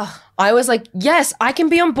visually. I was like, yes, I can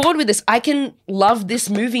be on board with this. I can love this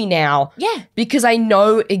movie now. Yeah. Because I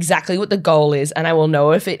know exactly what the goal is and I will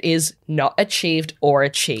know if it is not achieved or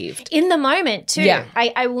achieved. In the moment, too. Yeah.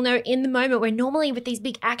 I will know in the moment where normally with these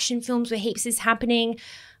big action films where heaps is happening,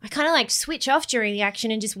 I kind of like switch off during the action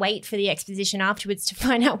and just wait for the exposition afterwards to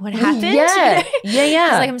find out what happened. Yeah. You know?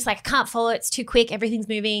 Yeah. I'm just like, I can't follow. It's too quick. Everything's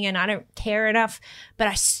moving and I don't care enough. But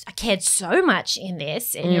I cared so much in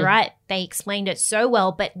this. And you're right. They explained it so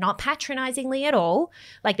well, but not patronizingly at all.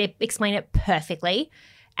 Like they explained it perfectly.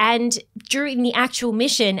 And during the actual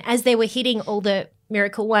mission, as they were hitting all the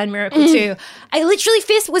Miracle 1, Miracle 2, I literally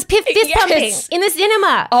was fist pumping in the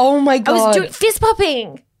cinema. Oh my God. I was doing fist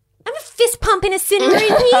pumping. I haven't fist pump in a cinema in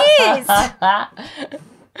years.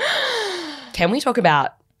 Can we talk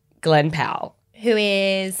about Glenn Powell? Who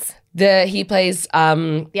is He plays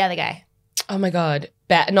the other guy? Oh my God.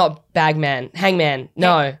 Not Bagman. Hangman.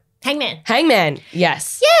 No. Hangman.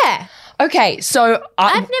 Yes. Yeah. Okay, so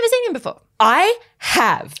I've never seen him before. I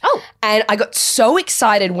have. Oh. And I got so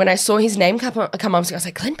excited when I saw his name come up. I was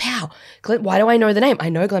like, Glenn Powell. Why do I know the name? I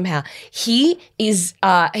know Glenn Powell. He plays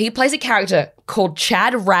a character called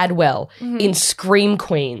Chad Radwell in Scream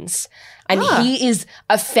Queens. And he is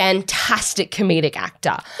a fantastic comedic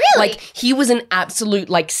actor. Really? Like, he was an absolute,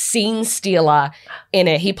 like, scene stealer in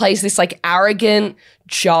it. He plays this, like, arrogant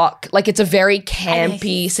jock. Like, it's a very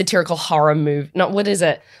campy, satirical horror movie. No, what is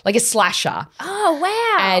it? Like a slasher. Oh,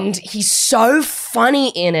 wow. And he's so funny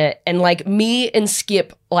in it. And, like, me and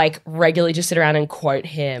Skip, like, regularly just sit around and quote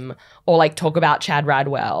him or, like, talk about Chad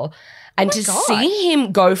Radwell. And to see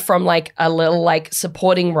him go from, like, a little, like,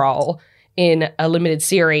 supporting role in a limited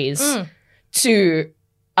series to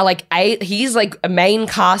he's like a main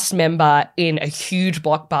cast member in a huge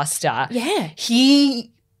blockbuster. Yeah.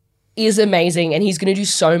 He is amazing, and he's going to do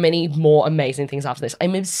so many more amazing things after this.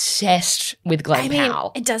 I'm obsessed with Glenn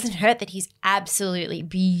Powell. It doesn't hurt that he's absolutely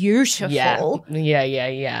beautiful.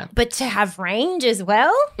 Yeah. But to have range as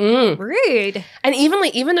well? Rude. And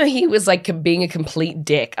even though he was like being a complete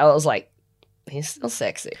dick, I was like, he's still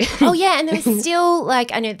sexy. Oh, yeah, and there was still,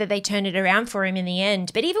 like, I know that they turned it around for him in the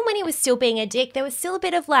end, but even when he was still being a dick, there was still a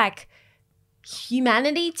bit of, like,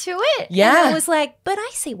 humanity to it. Yeah. And I was like, but I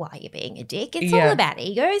see why you're being a dick. It's all about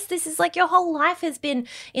egos. This is like your whole life has been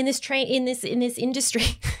in this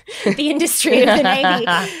industry. The industry of the Navy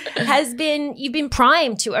has been, you've been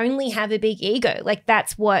primed to only have a big ego. Like,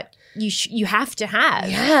 that's what you have to have.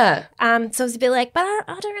 Yeah. So it's a bit like, but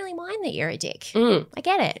I don't really mind that you're a dick. I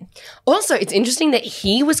get it. Also, it's interesting that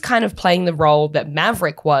he was kind of playing the role that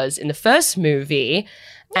Maverick was in the first movie.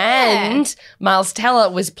 Yeah. And Miles Teller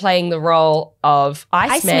was playing the role of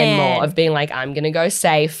Iceman more, of being like, I'm going to go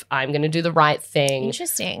safe. I'm going to do the right thing.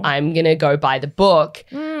 Interesting. I'm going to go by the book.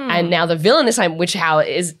 And now the villain this time,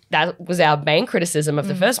 that was our main criticism of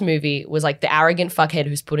the first movie, was like the arrogant fuckhead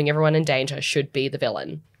who's putting everyone in danger should be the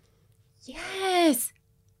villain. Yes.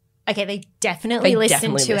 Okay, they definitely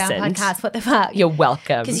listened to our podcast. What the fuck? You're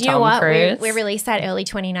welcome, because you know what? We released that early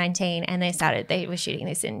 2019 and they were shooting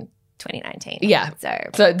this in 2019. Yeah.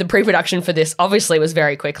 So the pre-production for this obviously was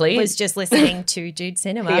very quickly. Was just listening to Dude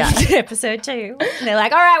Cinema episode 2. And they're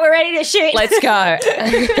like, all right, we're ready to shoot. Let's go.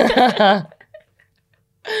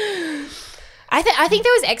 I think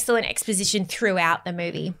there was excellent exposition throughout the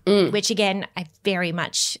movie, which again, I very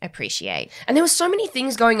much appreciate. And there were so many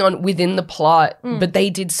things going on within the plot, but they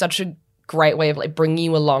did such a great way of like bringing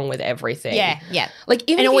you along with everything. Yeah. Like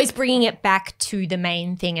even always bringing it back to the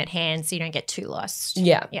main thing at hand so you don't get too lost.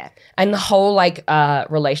 Yeah. And the whole like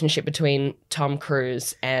relationship between Tom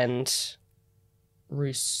Cruise and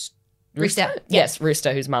Rooster? Yes,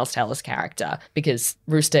 Rooster, who's Miles Teller's character, because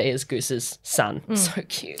Rooster is Goose's son. So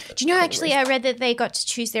cute. Do you know, actually, I read that they got to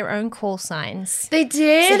choose their own call signs. They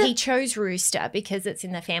did? So he chose Rooster because it's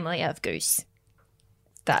in the family of Goose.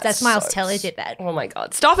 That's Miles Teller did that. Oh my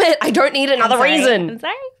God. Stop it. I don't need another reason. I'm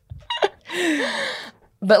sorry.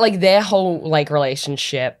 But like their whole like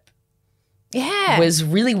relationship was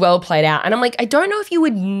really well played out. And I'm like, I don't know if you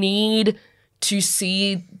would need to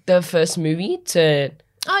see the first movie to...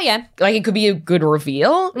 Oh, yeah. Like, it could be a good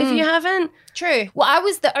reveal if you haven't. True. Well,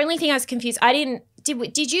 the only thing I was confused,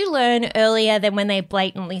 did you learn earlier than when they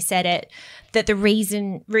blatantly said it, that the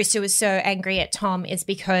reason Rooster was so angry at Tom is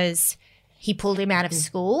because he pulled him out of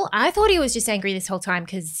school? I thought he was just angry this whole time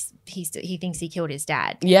because he thinks he killed his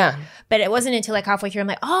dad. Yeah. But it wasn't until like halfway through I'm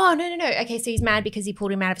like, oh, no. Okay, so he's mad because he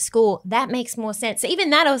pulled him out of school. That makes more sense. So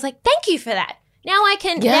even that, I was like, thank you for that. Now I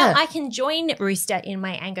can join Rooster in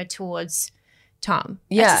my anger towards Tom.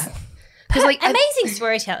 Yeah. Because like amazing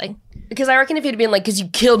storytelling. Because I reckon if he'd been like, because you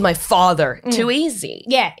killed my father, too easy.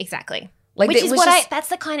 Yeah, exactly. Like, which is what that's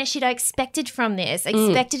the kind of shit I expected from this. I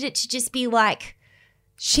expected it to just be like,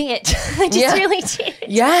 shit. I just really did.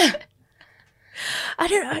 Yeah. I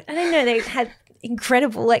don't know. They had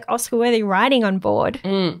incredible like Oscar-worthy writing on board.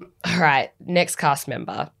 All right. Next cast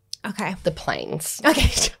member. Okay. The planes.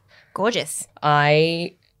 Okay. Gorgeous.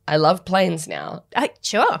 I love planes now.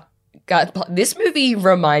 Sure. God, this movie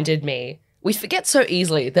reminded me, we forget so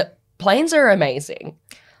easily that planes are amazing.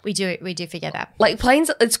 We do forget that. Like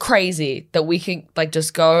planes, it's crazy that we can like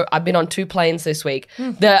just go. I've been on 2 planes this week.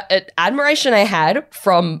 The admiration I had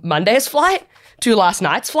from Monday's flight to last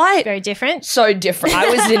night's flight. Very different. So different. I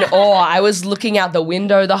was in awe. I was looking out the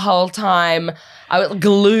window the whole time. I was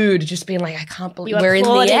glued, just being like, I can't believe we're in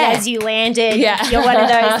the air. As you landed. Yeah. You're one of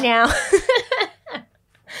those now.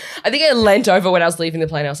 I think I leant over when I was leaving the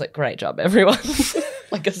plane. I was like, great job, everyone.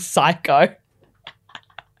 Like a psycho.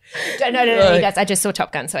 No, you guys. I just saw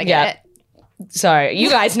Top Gun, so I get it. So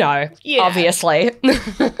you guys know, obviously.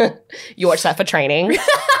 You watch that for training.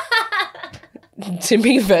 To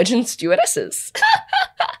be virgin stewardesses.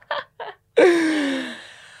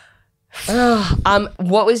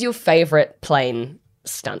 What was your favourite plane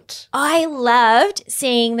stunt? I loved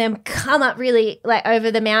seeing them come up really like over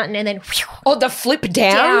the mountain and then the flip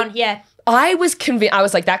down? Yeah. I was convinced. I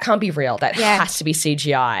was like, that can't be real. That Yeah. has to be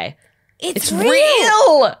CGI. It's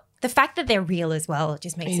real. The fact that they're real as well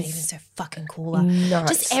just makes it even so fucking cooler.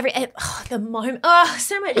 Nuts. Just the moment,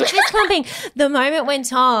 so much fist pumping. The moment when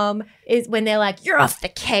Tom is, when they're like, you're off the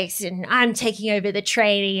case and I'm taking over the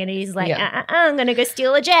training, and he's like, I'm going to go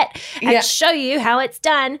steal a jet and show you how it's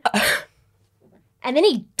done. And then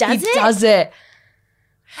he does it.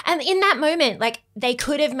 And in that moment, like, they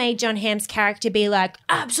could have made John Hamm's character be like,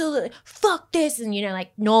 absolutely, fuck this, and, you know,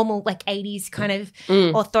 like normal, like 80s kind of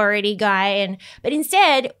authority guy. But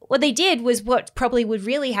instead, what they did was what probably would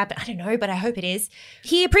really happen. I don't know, but I hope it is.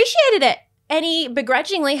 He appreciated it. And he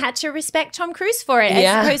begrudgingly had to respect Tom Cruise for it,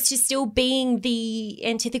 as opposed to still being the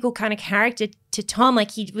antithetical kind of character to Tom.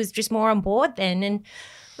 Like, he was just more on board then. And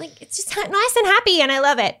like, it's just nice and happy, and I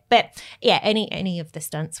love it. But yeah, any of the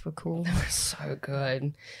stunts were cool. They were so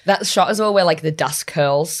good. That shot as well, where like the dust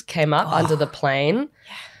curls came up under the plane.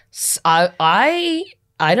 Yeah. I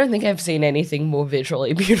don't think I've seen anything more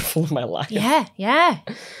visually beautiful in my life. Yeah.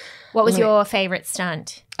 What was your favorite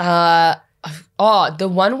stunt? The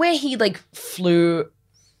one where he like flew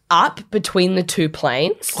up between the two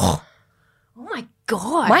planes. Oh my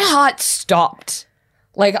God. My heart stopped.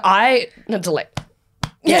 Like, not to like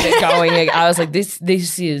get it going. I was like,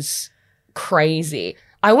 this is crazy.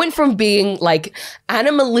 I went from being like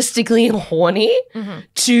animalistically horny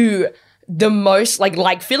to the most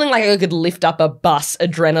like feeling like I could lift up a bus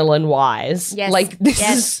adrenaline wise. Yes. Like, this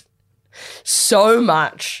is so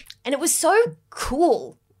much. And it was so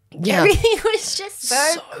cool. Yeah. Everything was just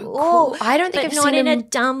so cool. I don't think but I've not seen in a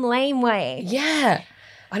dumb, lame way. Yeah.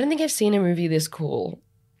 I don't think I've seen a movie this cool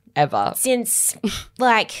ever. Since,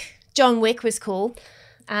 like, John Wick was cool.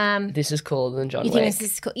 This is cooler than John You Wick. think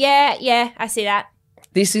this is cool? Yeah, I see that.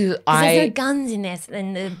 This is There's no guns in this,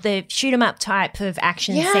 and the shoot 'em up type of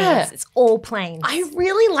action scenes. It's all planes. I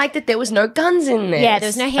really like that there was no guns in this. Yeah, there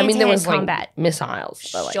was no hand-to-hand there was combat. Like missiles.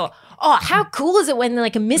 But like, Sure. Oh, how cool is it when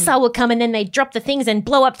like a missile would come and then they drop the things and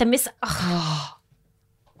blow up the missile? Oh.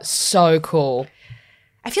 So cool.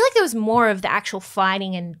 I feel like there was more of the actual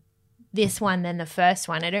fighting in this one than the first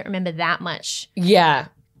one. I don't remember that much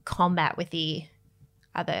combat with the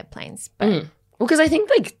other planes. But Well, because I think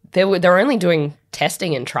like they were only doing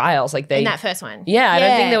testing and trials. Like in that first one. Yeah, I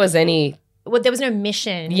don't think there was any. Well, there was no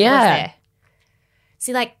mission. Yeah. Was there?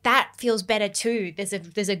 See, like, that feels better too. There's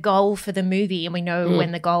a goal for the movie, and we know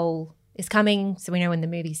when the goal is coming, so we know when the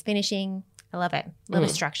movie's finishing. I love it. Love the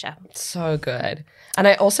structure. So good. And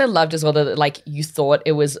I also loved as well that like you thought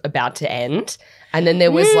it was about to end, and then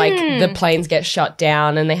there was like the planes get shut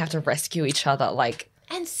down and they have to rescue each other. Like,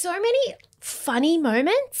 and so many funny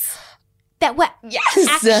moments that were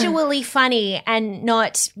actually funny and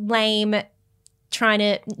not lame,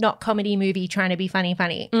 not comedy movie trying to be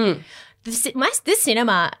funny. This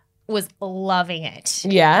cinema was loving it.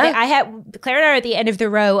 Yeah. I had Claire and I are at the end of the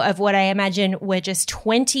row of what I imagine were just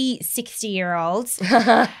 20 60-year-olds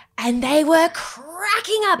and they were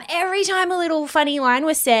cracking up every time a little funny line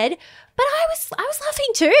was said. But I was laughing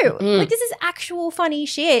too. Like, this is actual funny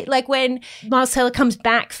shit. Like, when Miles Teller comes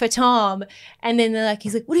back for Tom and then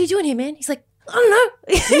he's like, what are you doing here, man? He's like, I don't know.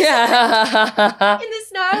 Yeah. In the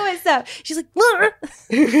snow and stuff. She's like,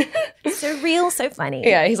 so real, so funny.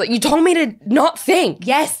 Yeah. He's like, you told me to not think.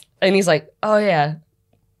 Yes. And he's like, oh yeah,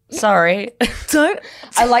 sorry. Don't.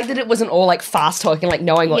 I like that it wasn't all like fast talking, like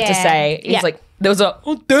knowing what to say. He's Yeah. like, there was a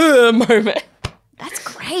oh duh moment. That's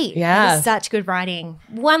great. Yeah. That is such good writing.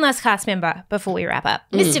 One last cast member before we wrap up.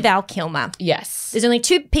 Mr. Val Kilmer. Yes. There's only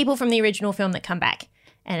two people from the original film that come back,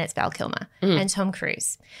 and it's Val Kilmer and Tom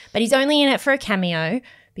Cruise. But he's only in it for a cameo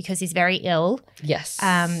because he's very ill. Yes.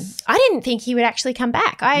 I didn't think he would actually come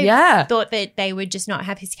back. I thought that they would just not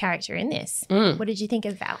have his character in this. What did you think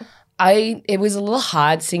of Val? It was a little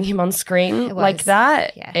hard seeing him on screen like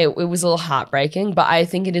that. Yeah. It was a little heartbreaking, but I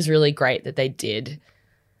think it is really great that they did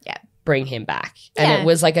bring him back. And it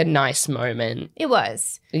was like a nice moment. It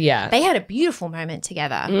was. Yeah. They had a beautiful moment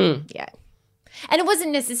together. Yeah. And it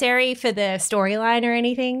wasn't necessary for the storyline or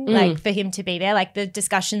anything, like for him to be there. Like the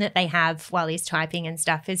discussion that they have while he's typing and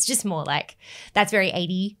stuff is just more like, that's very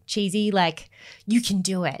 80 cheesy, like, you can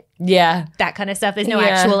do it. Yeah. That kind of stuff. There's no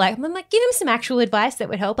actual, like, I'm like, give him some actual advice that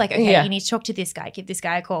would help. Like, okay, you need to talk to this guy, give this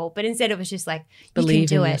guy a call. But instead it was just like, Believe you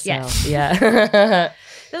can do in it. yourself. Yeah. Yeah.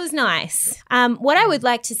 It was nice. What I would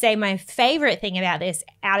like to say, my favorite thing about this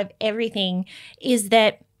out of everything is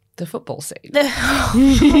that The football scene.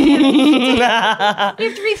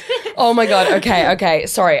 Oh my God. Okay.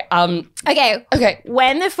 Sorry. Okay.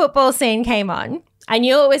 When the football scene came on, I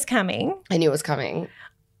knew it was coming. I knew it was coming.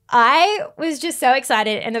 I was just so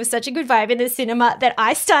excited and there was such a good vibe in the cinema that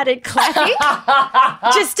I started clapping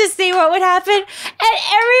just to see what would happen. And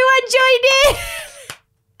everyone joined in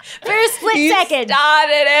for a split second.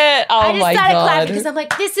 Started it. Oh I just started God. clapping because I'm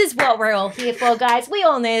like, this is what we're all here for, guys. We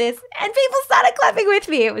all know this. And people started clapping with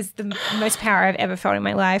me. It was the most power I've ever felt in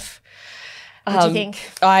my life. What do you think?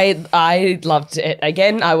 I loved it.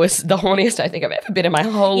 Again, I was the horniest I think I've ever been in my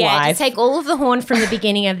whole life. Yeah, just take all of the horn from the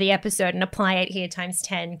beginning of the episode and apply it here times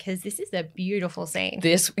 10 because this is a beautiful scene.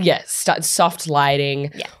 Soft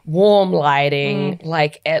lighting, warm lighting,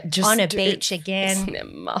 like it just on a beach again. Their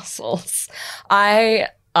muscles. I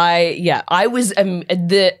was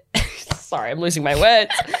sorry, I'm losing my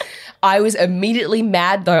words. I was immediately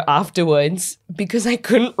mad though afterwards because I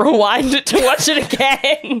couldn't rewind it to watch it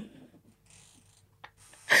again.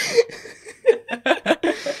 I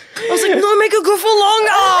was like, no, make it go for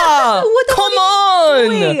longer. Come on.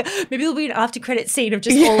 Maybe there'll be an after credit scene of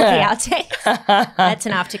just all of the outtakes. That's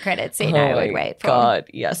an after credit scene I would wait for. God,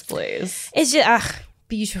 yes, please. It's just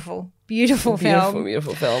beautiful film.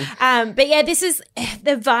 Beautiful film. But yeah, this is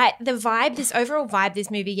the vibe, this overall vibe this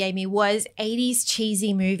movie gave me was 80s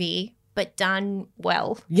cheesy movie, but done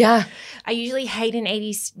well. Yeah. I usually hate an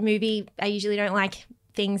 80s movie. I usually don't like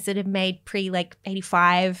things that have made pre like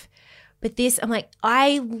 85. But this, I'm like,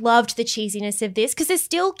 I loved the cheesiness of this because it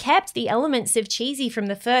still kept the elements of cheesy from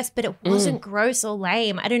the first, but it wasn't gross or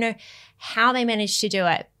lame. I don't know how they managed to do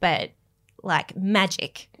it, but like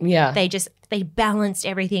magic. Yeah. They balanced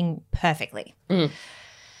everything perfectly.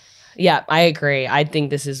 Yeah, I agree. I think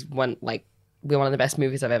this is one of the best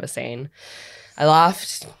movies I've ever seen. I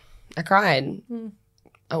laughed. I cried.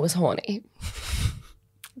 I was horny.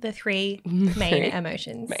 The three main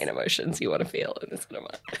emotions. Main emotions you want to feel in the cinema.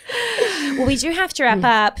 Well, we do have to wrap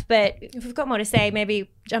up, but if we've got more to say, maybe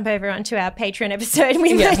jump over onto our Patreon episode.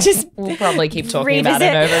 We'll probably keep talking about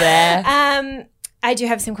it over there. I do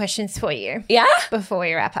have some questions for you. Yeah? Before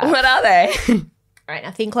we wrap up. What are they? All right,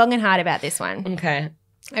 now think long and hard about this one. Okay.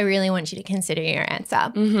 I really want you to consider your answer.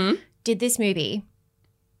 Mm-hmm. Did this movie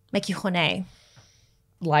make you horny?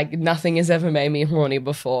 Like nothing has ever made me horny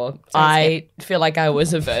before. I feel like I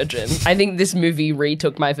was a virgin. I think this movie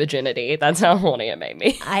retook my virginity. That's how horny it made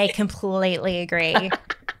me. I completely agree.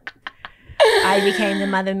 I became the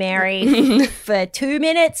Mother Mary for 2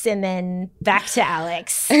 minutes and then back to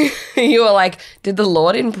Alex. You were like, did the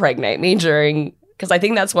Lord impregnate me during... Because I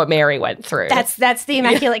think that's what Mary went through. That's the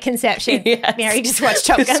Immaculate Conception. Yes. Mary just watched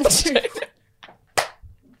Top Gun 2.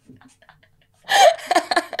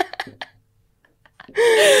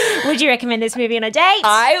 Would you recommend this movie on a date?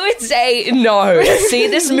 I would say no. See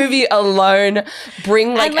this movie alone.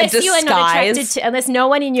 Bring like unless a disguise. You are not attracted to, unless no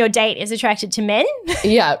one in your date is attracted to men.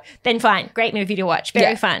 Yeah. Then fine. Great movie to watch.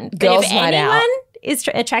 Very fun. Girls' but if night anyone out. is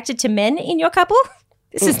attracted to men in your couple,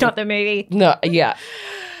 this is not the movie. No. Yeah.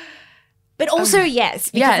 But also yes,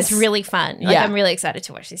 because it's really fun. Like Yeah. I'm really excited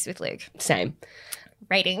to watch this with Luke. Same.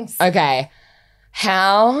 Ratings. Okay.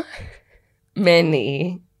 How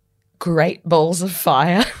many great balls of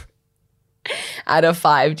fire out of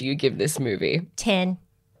 5 do you give this movie? 10.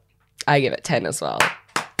 I give it 10 as well.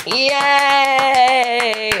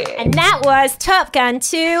 Yay! And that was Top Gun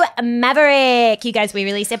 2 Maverick. You guys, we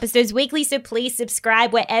release episodes weekly, so please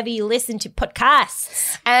subscribe wherever you listen to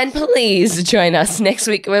podcasts. And please join us next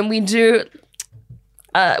week when we do...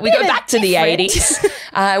 we go back to the 80s.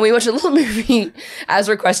 We watch a little movie as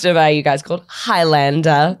requested by you guys called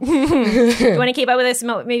Highlander. If you want to keep up with us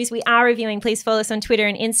and what movies we are reviewing, please follow us on Twitter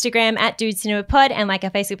and Instagram at Dude Cinema Pod and like our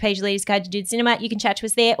Facebook page, Ladies Guide to Dude Cinema. You can chat to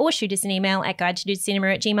us there or shoot us an email at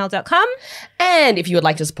guidetodudecinema@gmail.com. And if you would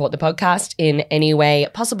like to support the podcast in any way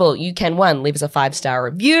possible, you can, 1, leave us a 5-star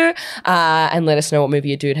review and let us know what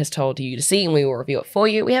movie a dude has told you to see and we will review it for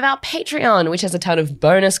you. We have our Patreon, which has a ton of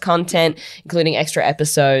bonus content, including extra episodes.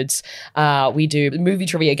 We do movie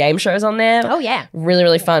trivia game shows on there. Oh, yeah. Really,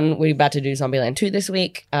 really fun. We're about to do Zombieland 2 this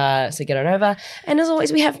week, so get on over. And as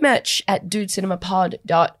always, we have merch at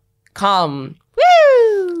dudecinemapod.com.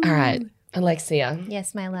 Woo! All right, Alexia.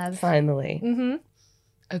 Yes, my love. Finally.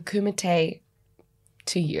 A kumite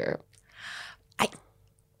to you.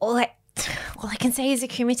 All I can say is a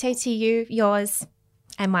kumite to you, yours,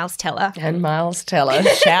 and Miles Teller. And Miles Teller.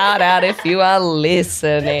 Shout out if you are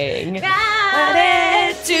listening.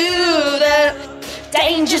 Riding To the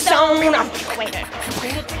danger zone. Riding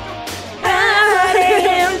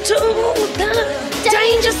to the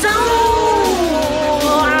danger zone.